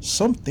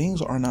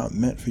things are not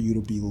meant for you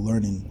to be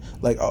learning.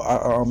 Like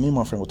me and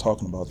my friend were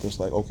talking about this.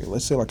 Like, okay,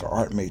 let's say like an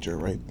art major,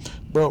 right,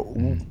 bro?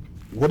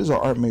 What is an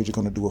art major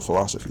going to do with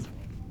philosophy?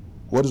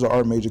 What is an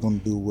art major going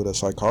to do with a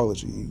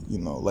psychology?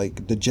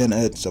 Like the gen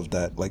eds of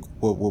that. Like,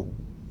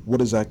 what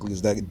exactly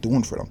is that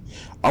doing for them?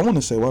 I want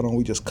to say, why don't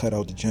we just cut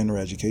out the general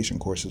education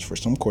courses for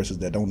some courses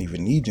that don't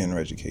even need general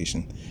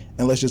education,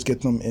 and let's just get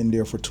them in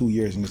there for 2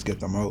 years and just get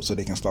them out so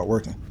they can start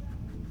working.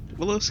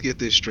 Well, let's get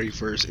this straight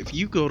first. If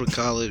you go to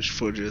college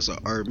for just an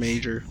art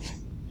major,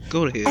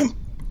 go to hell.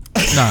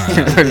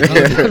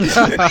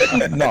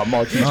 Nah,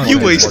 Marquise. You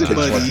wasted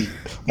money.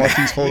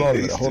 Marquise, hold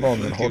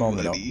on a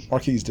minute.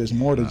 Marquise, there's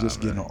more to just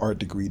getting an art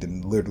degree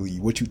than literally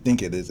what you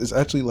think it is. It's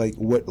actually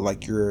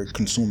like you're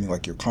consuming,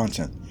 like your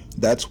content.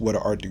 That's what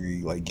an art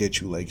degree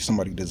gets you. Like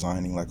somebody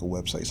designing like a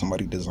website,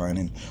 somebody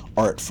designing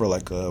art for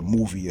like a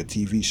movie, a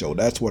TV show.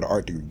 That's what an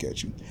art degree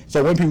gets you.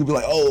 So when people be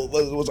like, "Oh,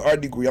 what's an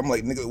art degree?" I'm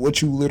like, "Nigga, what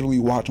you literally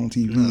watch on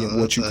TV and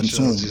what you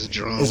consume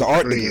is an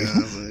art degree."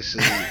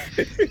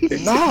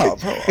 Nah,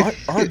 bro,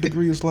 art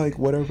degree is like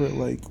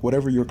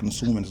whatever you're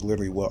consuming is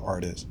literally what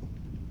art is.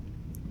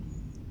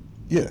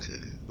 Yeah.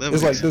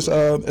 It's like this.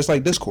 It's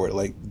like Discord.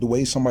 Like the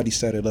way somebody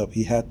set it up,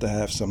 he had to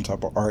have some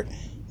type of art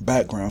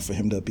background for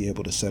him to be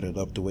able to set it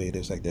up the way it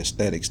is. Like the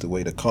aesthetics, the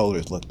way the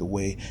colors look, the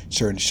way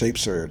certain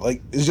shapes are.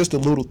 Like it's just the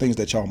little things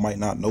that y'all might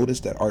not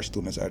notice that art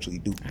students actually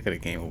do. I could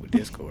have came up with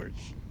Discord.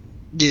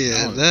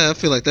 Yeah, I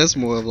feel like that's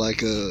more of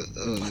like a.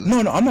 No,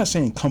 I'm not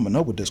saying coming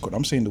up with Discord.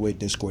 I'm saying the way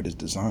Discord is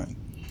designed.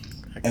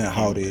 And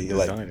how they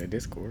design a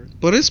Discord.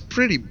 But it's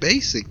pretty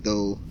basic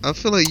though. I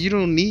feel like you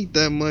don't need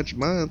that much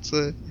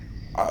mindset.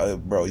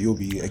 Bro, you'll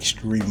be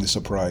extremely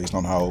surprised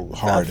on how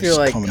hard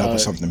it's coming up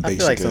with something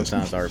basic. I feel like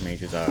sometimes art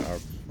majors are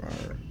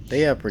they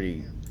have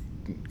pretty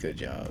good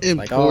jobs.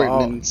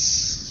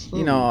 Importance.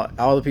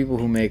 All the people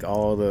who make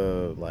all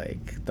the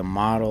the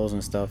models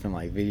and stuff in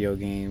like video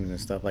games and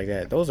stuff like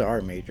that, those are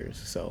art majors.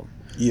 So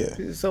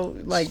yeah. So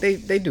they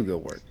do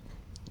good work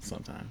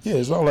sometimes. Yeah,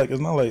 it's not like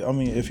I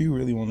mean, if you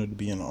really wanted to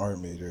be an art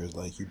major, it's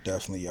like you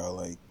definitely are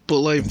like.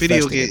 But like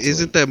video game,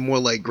 isn't that more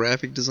like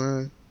graphic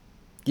design?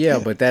 Yeah,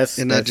 but that's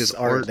not just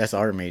art. That's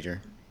art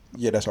major.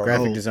 Yeah, that's art.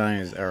 Graphic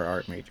designers are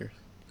art majors.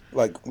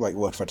 Like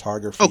what,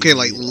 photography? Okay,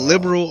 like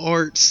liberal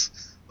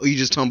arts, or you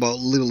just talking about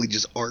literally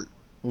just art?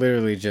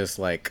 Literally just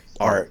like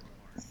art.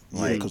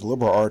 Yeah, because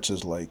liberal arts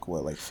is like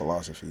what, like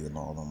philosophy and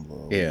all them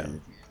little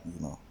weird,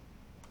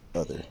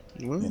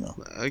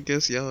 I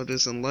guess y'all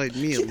just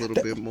enlighten me a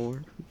little bit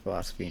more.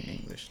 Philosophy and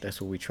English.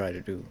 That's what we try to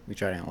do. We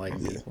try to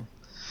enlighten people.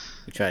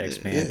 We try to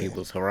expand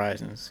people's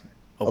horizons.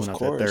 Open up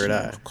that third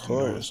eye. Of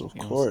course.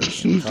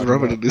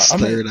 Rubbing this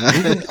third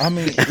eye. I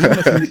mean,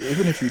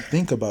 even if you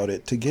think about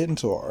it, to get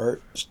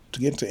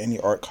into any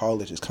art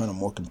college is kind of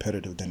more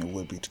competitive than it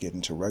would be to get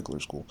into regular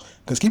school.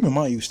 Because keep in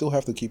mind, you still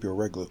have to keep your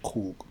regular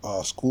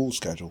school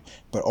schedule,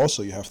 but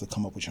also you have to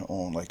come up with your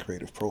own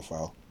creative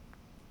profile.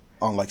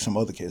 Unlike some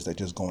other kids that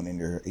just going in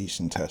their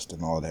ACE test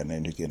and all that, and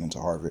then they get into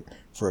Harvard.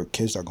 For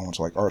kids that are going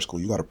to art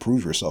school, you got to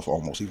prove yourself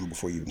almost even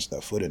before you even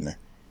step foot in there,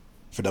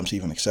 for them to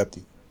even accept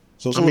you.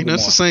 So it's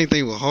that's the same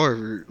thing with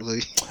Harvard.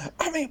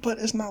 But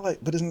it's not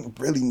it's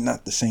really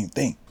not the same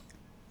thing,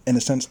 in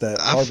the sense that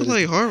I feel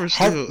like Harvard's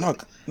still...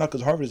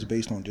 because Harvard is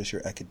based on just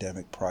your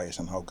academic prowess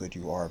and how good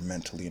you are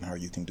mentally and how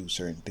you can do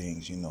certain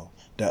things,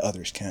 that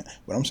others can't.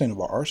 What I'm saying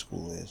about art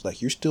school is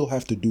you still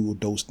have to do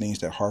those things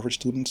that Harvard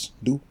students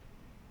do.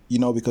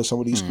 Because some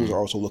of these schools are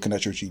also looking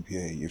at your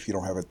GPA. If you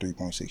don't have a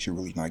 3.6, you're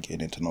really not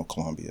getting into no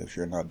Columbia. If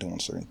you're not doing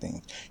certain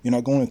things, you're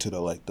not going into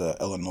the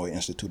Illinois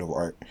Institute of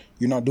Art.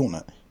 You're not doing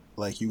that.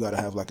 You got to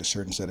have a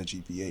certain set of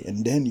GPA,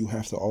 and then you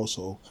have to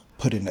also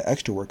put in the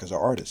extra work as an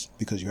artist,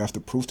 because you have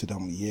to prove to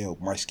them,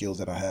 my skills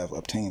that I have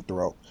obtained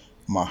throughout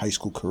my high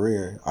school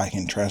career, I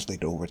can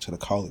translate it over to the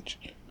college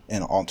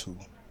and onto,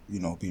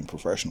 being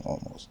professional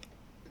almost.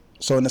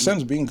 So in a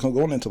sense,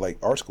 going into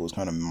art school is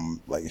kind of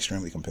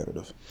extremely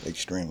competitive,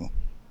 extremely.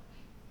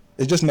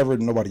 It's just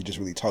nobody just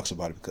really talks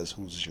about it, because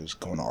who's just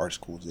going to art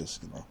school,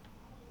 just,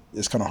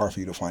 it's kind of hard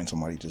for you to find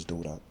somebody just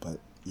do that, but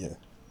yeah.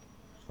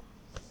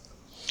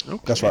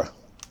 Okay. That's right.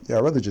 Yeah,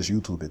 I'd rather just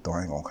YouTube it though.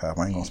 I ain't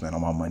gonna spend all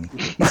my money.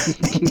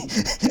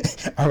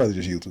 I'd rather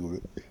just YouTube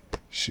it.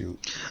 Shoot.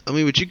 I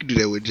mean, but you can do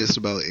that with just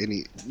about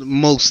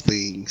most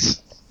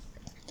things.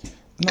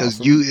 Because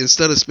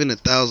instead of spending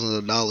thousands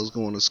of dollars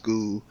going to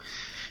school,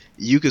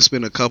 you could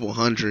spend a couple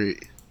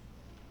 $100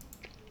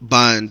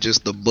 buying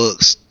just the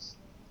books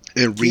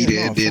and read it,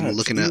 and then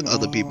looking at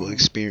other people's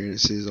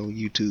experiences on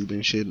YouTube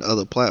and shit and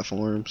other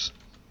platforms.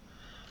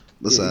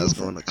 Besides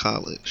going to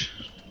college.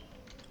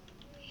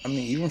 I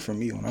mean, even for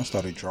me, when I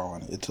started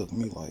drawing, it took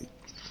me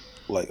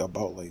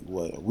about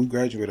what, we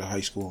graduated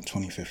high school in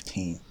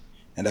 2015.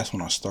 and that's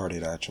when I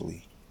started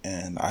actually.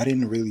 And I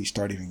didn't really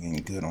start even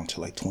getting good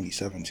until like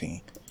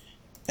 2017.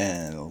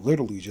 And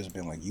literally just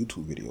been like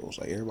YouTube videos.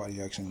 Like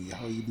everybody asking me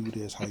how you do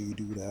this, how you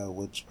do that,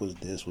 what's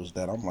this, what's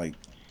that. I'm like,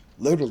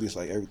 literally it's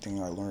like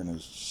everything I learn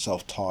is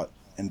self-taught.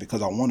 And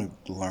because I want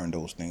to learn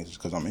those things, it's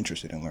because I'm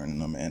interested in learning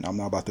them. And I'm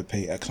not about to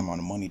pay X amount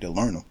of money to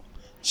learn them.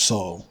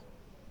 So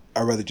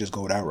I'd rather just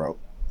go that route.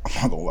 I'm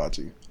not going to lie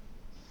to you.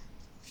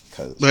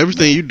 But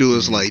everything you do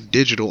is like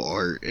digital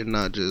art and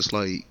not just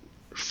like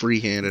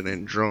freehanded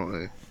and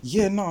drawing.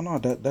 Yeah, no,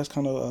 that's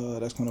kind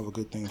of a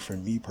good thing for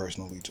me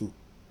personally too,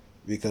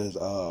 because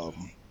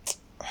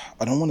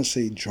I don't want to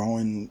say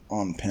drawing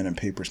on pen and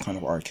paper is kind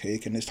of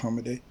archaic in this time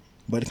of day,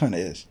 but it kind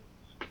of is,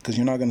 because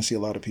you're not going to see a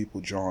lot of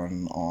people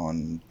drawing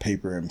on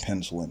paper and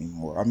pencil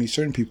anymore. I mean,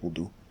 certain people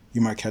do.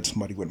 You might catch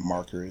somebody with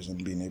markers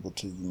and being able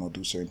to,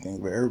 do certain things,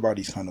 but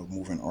everybody's kind of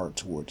moving art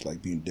towards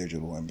like being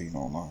digital and being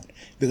online,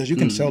 because you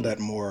can sell that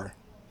more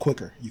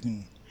quicker.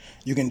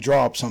 You can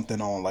draw up something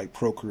on like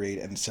Procreate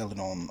and sell it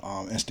on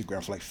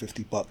Instagram for like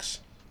 $50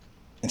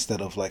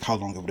 instead of like how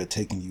long it would have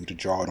taken you to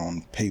draw it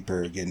on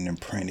paper, getting it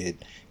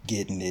printed,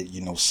 getting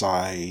it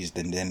sized,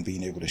 and then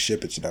being able to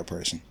ship it to that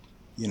person.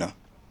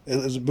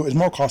 It's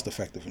more cost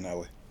effective in that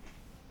way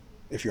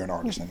if you're an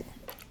artist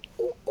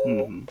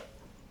anyway.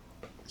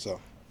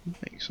 So.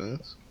 Makes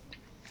sense.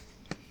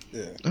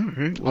 Yeah. All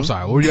right. Well. I'm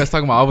sorry. What were you guys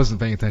talking about? I wasn't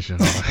paying attention.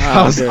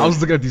 I was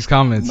looking at these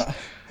comments.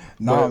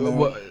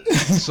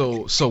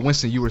 So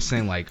Winston, you were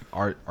saying like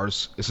art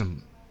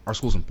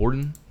school's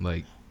important.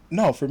 Like.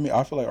 No, for me,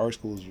 I feel like art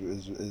school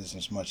is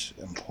as much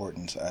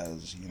importance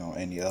as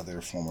any other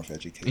form of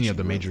education. Any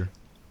other major.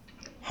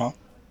 Huh?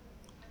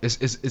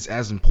 It's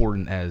as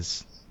important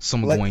as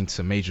someone going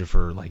to major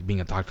for like being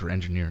a doctor or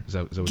engineer. Is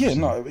that what you're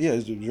saying?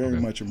 It's very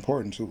much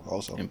important too.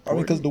 Also, important. I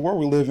mean, because the world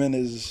we live in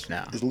is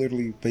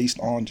literally based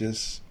on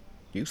just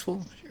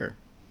useful. Sure.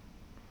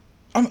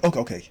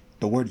 Okay.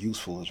 The word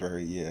useful is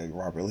very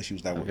Robert. Let's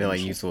use that word. I feel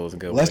like useful is a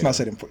good. Let's not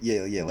say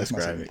important. Let's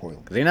not say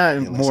important. Because they're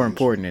not more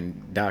important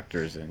than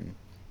doctors and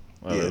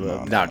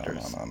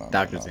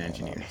doctors and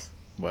engineers.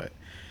 But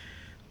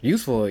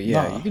useful, you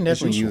can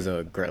definitely use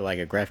a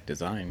graphic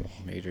design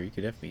major. You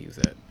could definitely use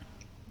that.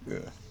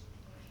 Yeah.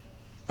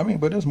 I mean,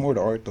 but there's more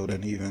to art though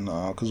than even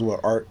because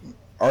art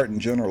in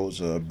general is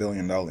 $1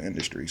 billion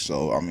industry.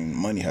 So I mean,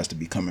 money has to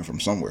be coming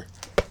from somewhere.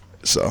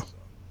 So,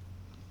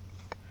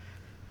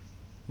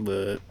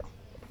 but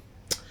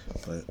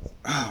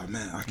oh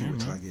man, I can't wait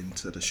till I get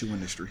into the shoe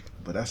industry.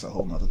 But that's a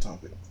whole nother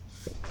topic.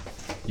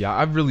 Yeah,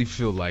 I really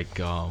feel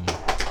like I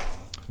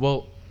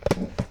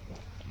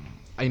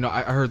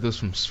heard this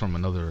from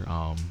another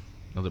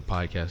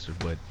podcaster,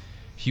 but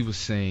he was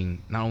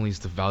saying not only is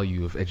the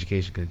value of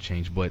education going to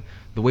change, but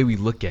the way we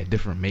look at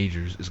different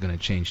majors is going to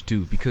change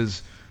too.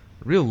 Because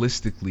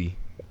realistically,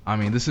 I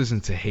mean, this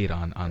isn't to hate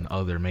on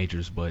other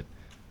majors, but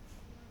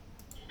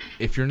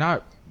if you're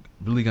not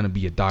really going to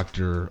be a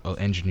doctor, an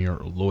engineer,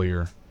 or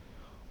lawyer,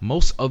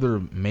 most other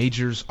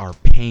majors are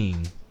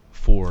paying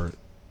for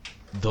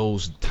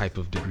those type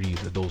of degrees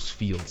or those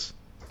fields,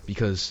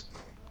 because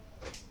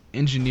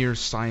engineers,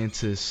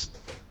 scientists,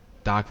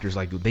 doctors,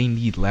 like, they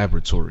need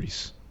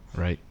laboratories,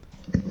 right?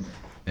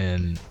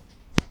 And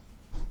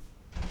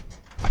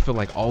I feel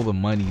like all the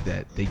money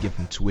that they give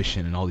in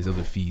tuition and all these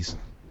other fees,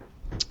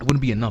 it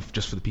wouldn't be enough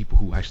just for the people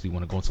who actually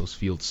want to go into those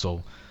fields.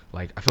 So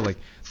like, I feel like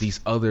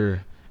these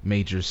other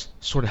majors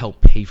sort of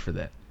help pay for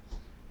that,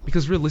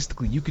 because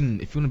realistically, if you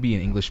want to be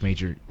an English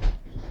major,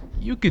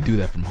 you could do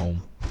that from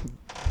home.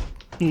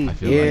 I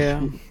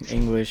feel like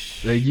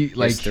English,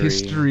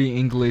 history,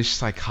 English,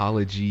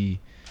 psychology.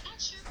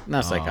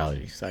 Not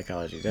psychology.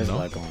 Psychology. There's a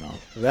lot going on.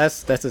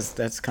 That's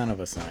kind of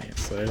a science.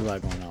 So there's a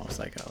lot going on with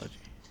psychology.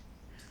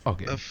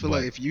 Okay. I feel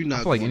like if you're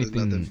not going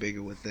nothing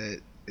bigger with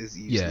that, it's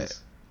useless.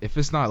 Yeah. If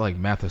it's not like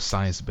math or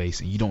science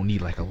based, and you don't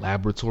need like a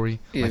laboratory.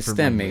 Yeah, like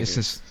STEM majors.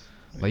 Instance,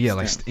 like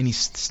any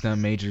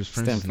STEM majors. For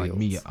instance, like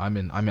me, I'm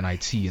in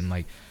IT, and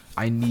like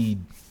I need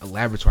a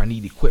laboratory. I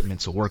need equipment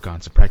to work on,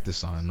 to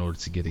practice on, in order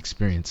to get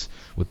experience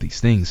with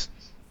these things.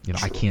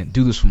 I can't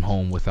do this from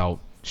home without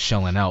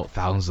shelling out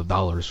thousands of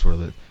dollars for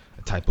the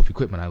type of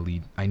equipment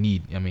I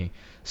need. I mean,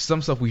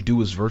 some stuff we do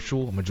is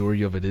virtual, a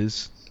majority of it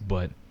is,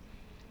 but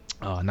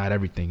not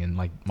everything. And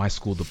like my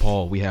school,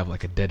 DePaul, we have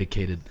like a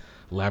dedicated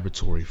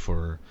laboratory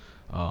for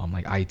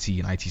like IT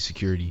and IT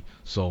security.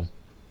 So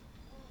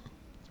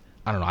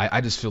I don't know.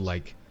 I just feel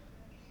like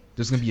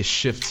there's gonna be a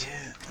shift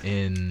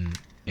in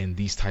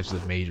these types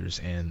of majors,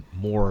 and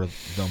more of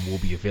them will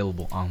be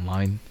available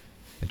online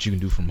that you can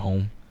do from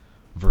home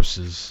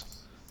versus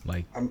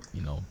like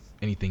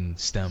anything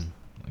STEM,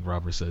 like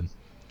Robert said.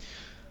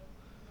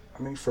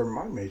 I mean, for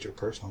my major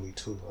personally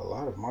too, a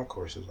lot of my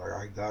courses, like,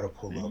 I gotta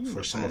pull up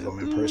for some of them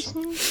in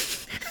person.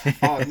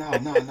 Oh no!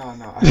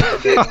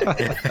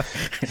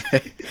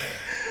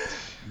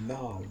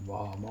 No,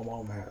 my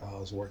mom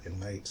was working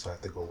late, so I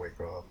had to go wake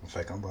her up. In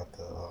fact, I'm about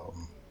to.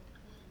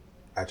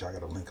 Actually, I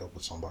gotta link up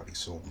with somebody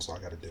soon, so I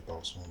gotta dip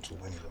out soon too.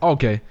 Anyway.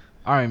 Okay.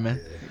 All right, man.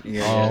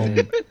 Yeah.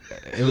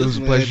 It was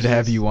a pleasure to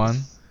have you on.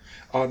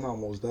 Oh no,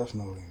 most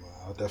definitely, man.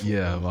 I'll definitely.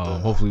 Yeah.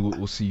 Hopefully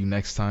we'll see you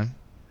next time.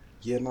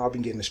 Yeah, no, I've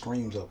been getting the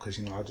streams up because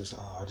I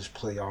just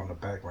play y'all in the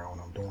background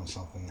when I'm doing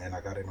something, and I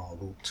got it on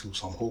loop too.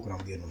 So I'm hoping I'm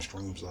getting them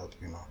streams up.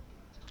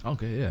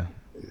 Okay. Yeah.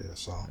 Yeah.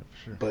 So. Yeah,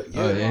 for sure. But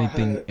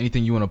yeah.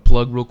 Anything you want to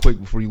plug real quick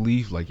before you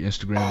leave, like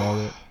Instagram, all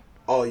that?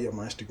 Oh yeah,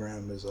 my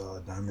Instagram is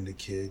Diamond the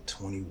Kid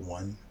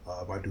 21.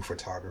 I do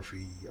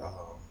photography,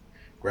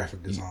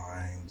 graphic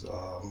designs.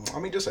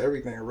 Just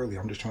everything really.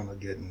 I'm just trying to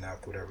get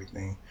in-depth with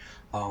everything.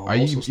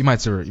 You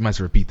might have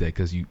to repeat that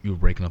because you were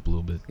breaking up a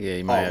little bit. Yeah,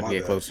 you might have to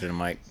get closer to the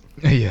mic.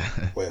 Yeah.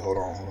 Wait, hold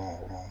on.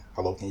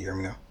 Hello, can you hear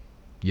me now?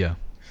 Yeah.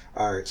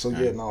 All right, so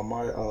yeah, no,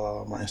 my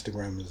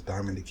Instagram is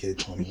Diamond the Kid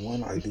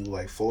 21. I do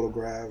like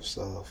photographs,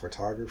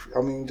 photography.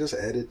 Just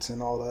edits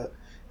and all that,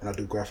 and I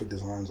do graphic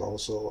designs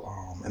also.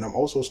 And I'm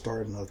also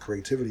starting a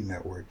creativity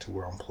network to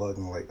where I'm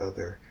plugging like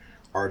other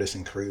artists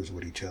and creatives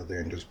with each other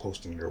and just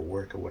posting their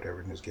work or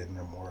whatever, and just getting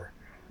them more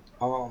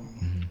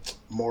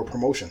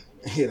promotion,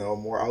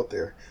 more out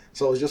there.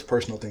 So it's just a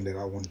personal thing that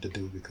I wanted to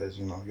do because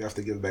you have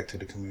to give back to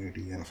the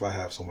community, and if I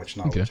have so much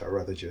knowledge, I'd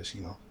rather just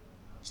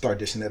start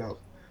dishing it out.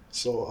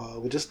 So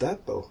with just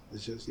that though,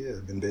 it's just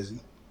been busy,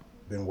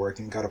 been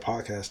working, got a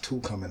podcast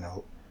 2 coming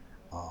out.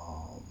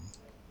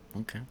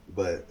 Okay.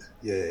 But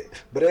it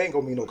ain't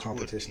gonna be no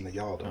competition to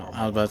y'all though.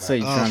 I was about to say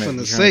you I was trying finna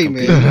to say,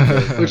 compete.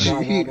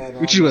 man.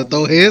 What you gonna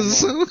throw hands or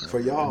something? For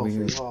y'all,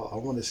 I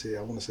want to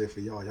say for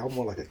y'all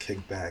more like a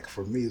kickback.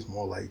 For me, it's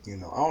more like I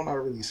don't know how to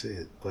really say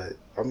it, but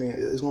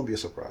it's gonna be a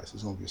surprise.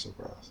 It's gonna be a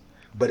surprise.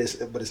 But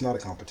it's not a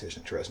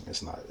competition. Trust me,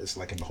 it's not. It's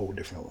like in a whole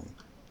different lane.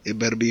 It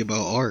better be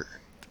about art,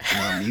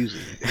 not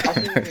music.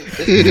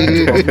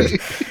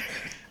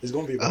 It's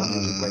gonna be about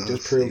music, like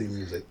just purely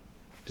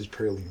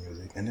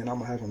music. And then I'm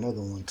gonna have another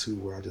one too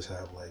where I just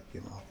have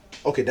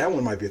okay, that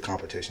one might be a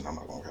competition. I'm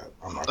not gonna have.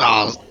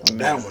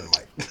 That one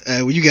might.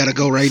 Well, you gotta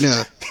go right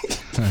now.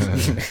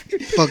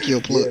 Fuck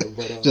your plug.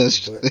 Yeah,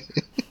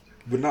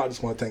 but no, I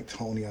just want to thank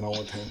Tony, and I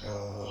want to thank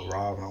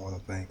Rob, and I want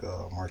to thank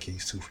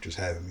Marquise too for just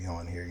having me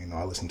on here.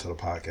 I listen to the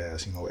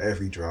podcast,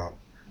 every drop,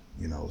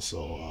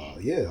 So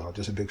I'm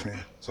just a big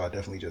fan. So I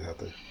definitely just have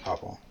to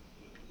hop on.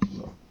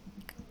 So.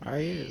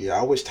 Yeah,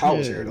 I wish Ty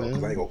was here though,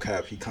 because I ain't gonna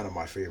cap. He kind of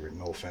my favorite.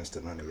 No offense to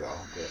none of y'all,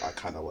 but I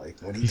kind of like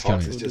when he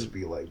talks. It's just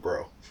be like,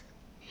 bro.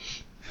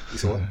 You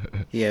see what?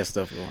 He has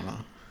stuff going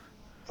on.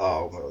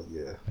 Oh well,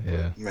 yeah.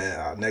 But,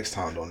 man, next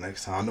time. I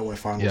know when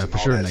finals and all for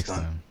sure that's next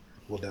done, time.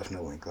 we'll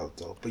definitely link up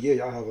though. But yeah,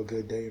 y'all have a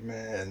good day,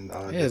 man.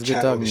 And it's the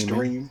good chat on talking the to you,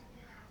 stream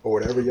or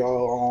whatever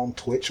y'all on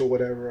Twitch or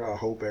whatever. I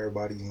hope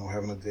everybody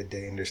having a good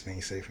day and they're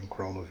staying safe in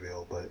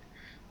Cronaville. But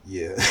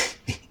yeah.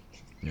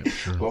 Yeah,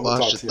 sure. Well, I'm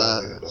gonna talk to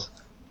y'all later, though.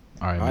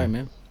 All right,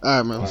 man. All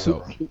right, man.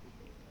 So.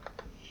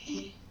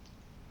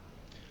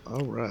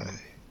 All right.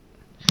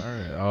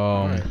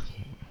 All right.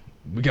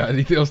 We got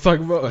anything else to talk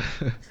about?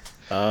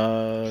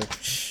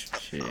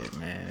 Shit,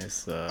 man.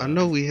 It's I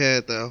know we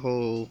had that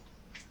whole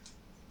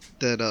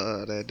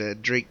that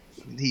Drake.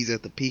 He's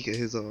at the peak of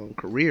his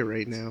career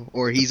right now,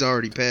 or he's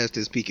already past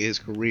his peak of his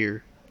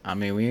career.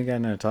 We ain't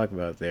got nothing to talk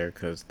about there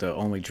because the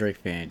only Drake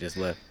fan just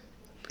left.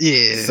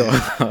 Yeah. So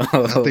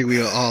I think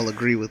we all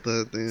agree with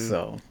that. Then.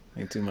 So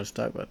ain't too much to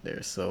talk about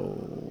there.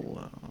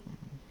 So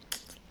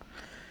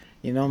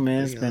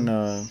man, it's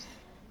been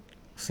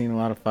seen a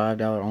lot of $5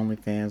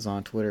 OnlyFans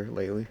on Twitter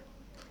lately.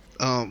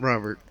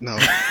 Robert, no,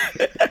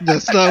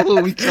 that's not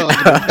what we talking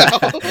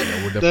about.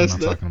 Yeah, we're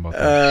definitely not talking about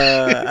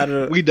that. I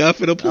don't. We not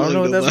finna plug. I don't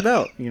know what that's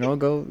about.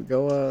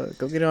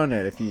 Go get on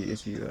that if you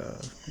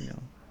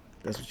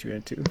that's what you're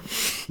into.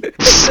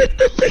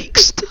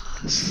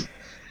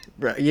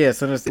 Right, yeah,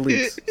 send us the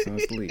leaks.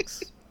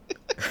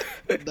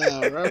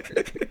 Nah,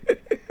 Robert,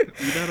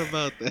 you're not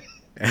about that.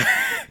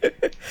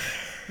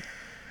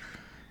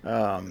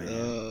 Oh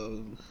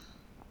man.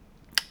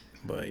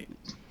 But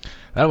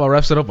that about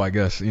wraps it up, I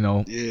guess.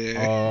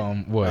 Yeah.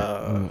 What?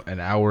 An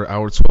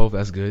hour 12.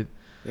 That's good.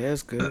 Yeah,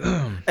 it's good.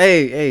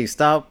 hey,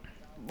 stop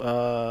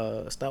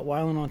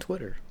wilding on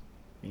Twitter.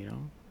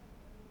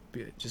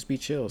 Just be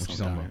chill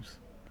sometimes.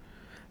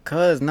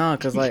 Cause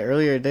like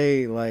earlier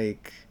today,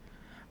 like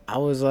I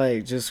was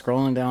like just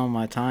scrolling down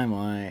my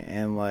timeline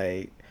and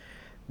like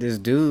this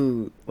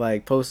dude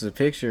like posted a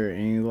picture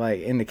and he like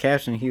in the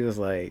caption he was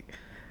like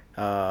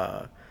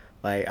I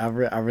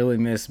really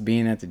miss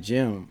being at the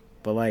gym.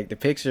 But like the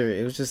picture,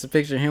 it was just a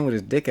picture of him with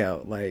his dick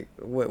out. Like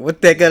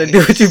what that got to do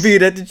with you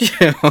being at the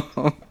gym?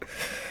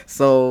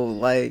 So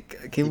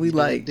like, can we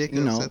like at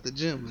the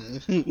gym,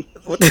 man?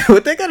 what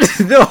that got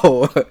to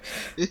know?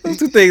 Those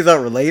two things are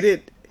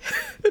related.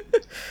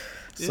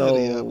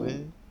 So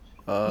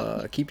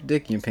keep your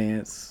dick in your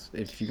pants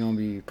if you're gonna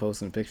be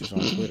posting pictures on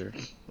Twitter.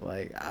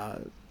 Like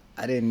I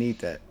didn't need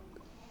that.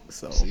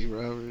 So see,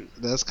 Robert,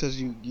 that's because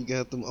you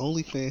got them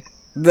OnlyFans.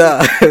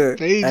 Nah,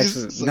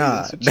 pages, actually, so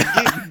nah.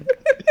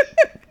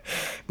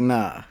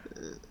 Nah.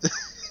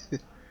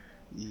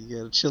 You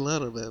gotta chill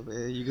out on that,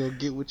 man. You gonna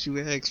get what you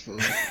asked for.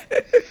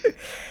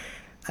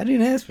 I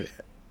didn't ask for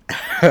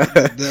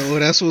that.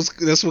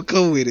 That's what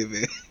come with it,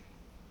 man.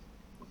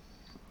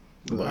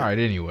 All right.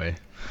 Anyway.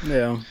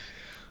 Yeah.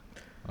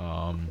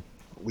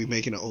 We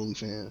making an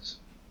OnlyFans.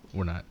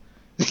 We're not.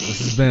 This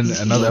has been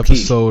another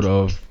episode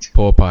of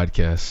Poa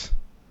Podcast.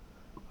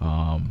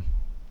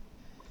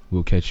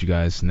 We'll catch you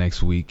guys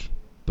next week.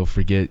 Don't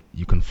forget,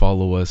 you can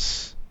follow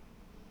us.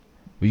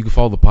 Well, you can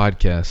follow the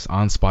podcast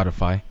on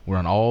Spotify. We're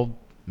on all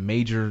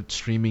major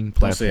streaming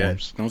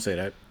platforms. Don't say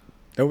that.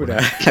 No, we're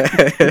not.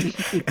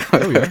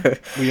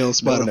 We on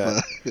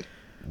Spotify.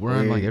 We're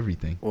on like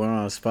everything. We're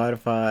on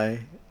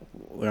Spotify.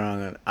 We're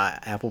on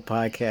Apple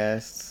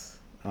Podcasts.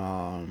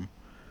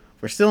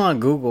 We're still on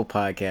Google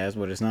Podcasts,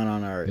 but it's not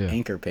on our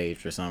Anchor page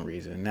for some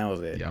reason. That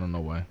was it. Yeah, I don't know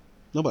why.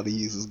 Nobody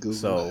uses Google.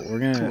 So we're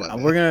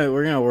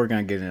gonna work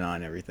on getting it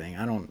on everything.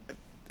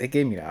 They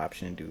gave me the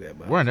option to do that.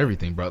 But we're on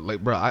everything, bro.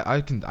 Like, bro,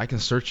 I can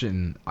search it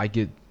and I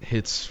get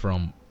hits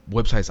from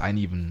websites I didn't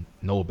even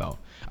know about.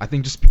 I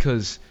think just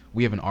because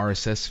we have an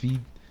RSS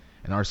feed,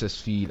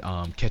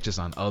 catches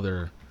on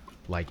other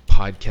like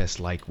podcast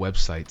like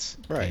websites,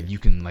 right? And you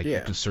can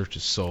you can search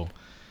it. So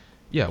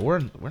yeah, we're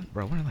on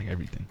like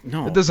everything.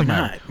 No, it doesn't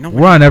matter.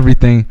 We're on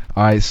everything.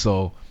 All right,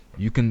 so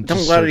you can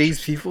don't lie to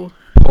these people.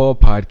 Poa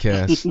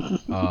Podcast.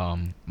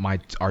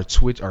 Our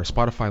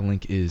Spotify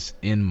link is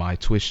in my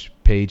Twitch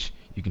page.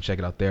 You can check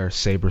it out there,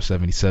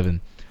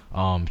 Saber77.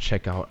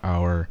 Check out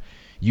our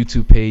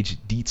YouTube page,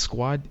 Deet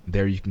Squad.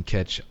 There you can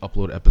catch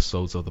upload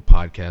episodes of the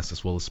podcast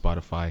as well as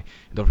Spotify.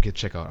 And don't forget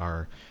to check out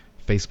our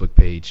Facebook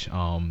page,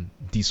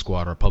 Deet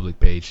Squad, our public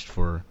page,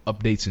 for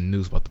updates and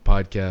news about the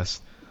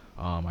podcast.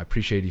 I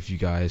appreciate if you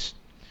guys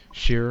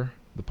share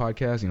the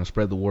podcast,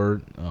 spread the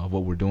word of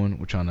what we're doing.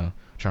 We're trying to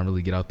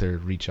really get out there,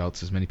 reach out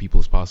to as many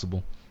people as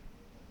possible.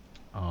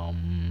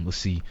 Let's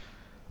see.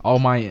 All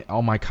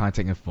my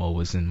contact info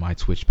is in my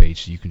Twitch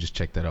page, so you can just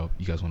check that out.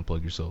 You guys want to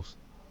plug yourselves?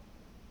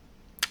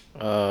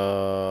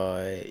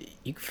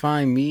 You can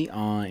find me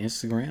on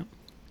Instagram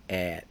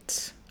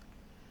at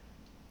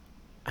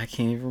I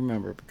can't even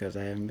remember because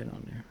I haven't been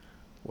on there.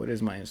 What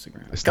is my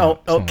Instagram?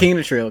 King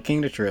the Trill.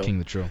 King the Trill.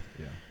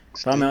 Yeah.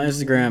 Find me on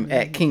Instagram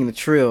at King the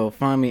Trill.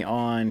 Find me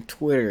on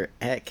Twitter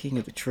at King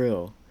of the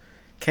Trill.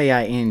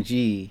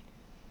 KING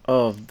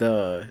of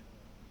the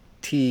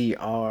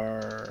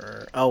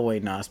TR. Oh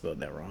wait, no, I spelled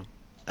that wrong.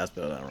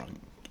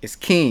 It's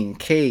King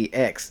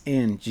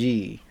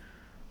KXNG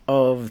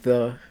of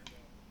the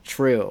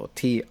Trill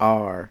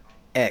TRXLL.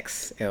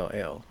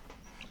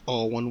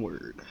 All one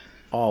word.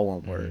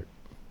 Mm-hmm.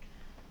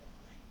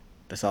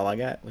 That's all I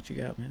got. What you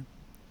got, man?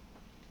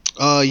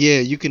 Yeah,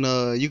 you can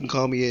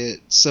call me at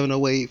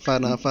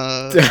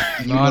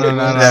 708-595. No.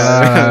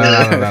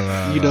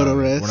 You know the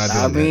rest.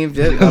 I mean,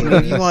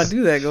 if you want to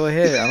do that, go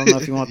ahead. I don't know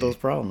if you want those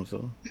problems,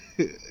 so.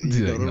 You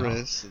know the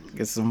rest.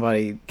 Get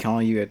somebody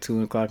calling you at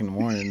 2:00 in the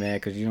morning, man,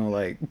 because you don't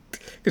like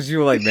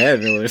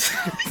Madville or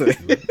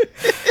something.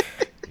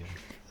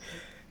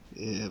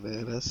 Yeah,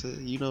 man, that's it.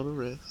 You know the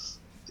rest.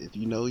 If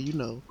you know, you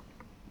know.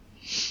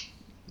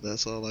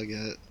 That's all I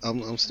got.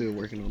 I'm still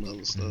working on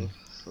other stuff,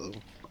 so.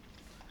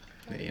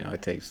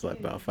 It takes like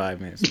about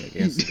 5 minutes to make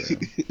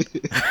Instagram.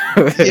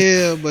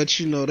 Yeah, but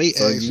they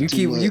so ask you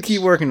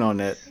keep working on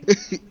that.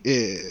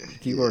 Yeah.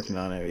 Keep working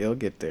on it. You'll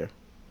get there.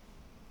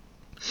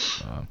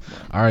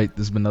 All right, this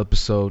has been an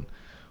episode.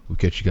 We'll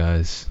catch you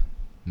guys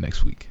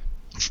next week.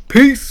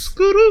 Peace.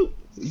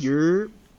 You're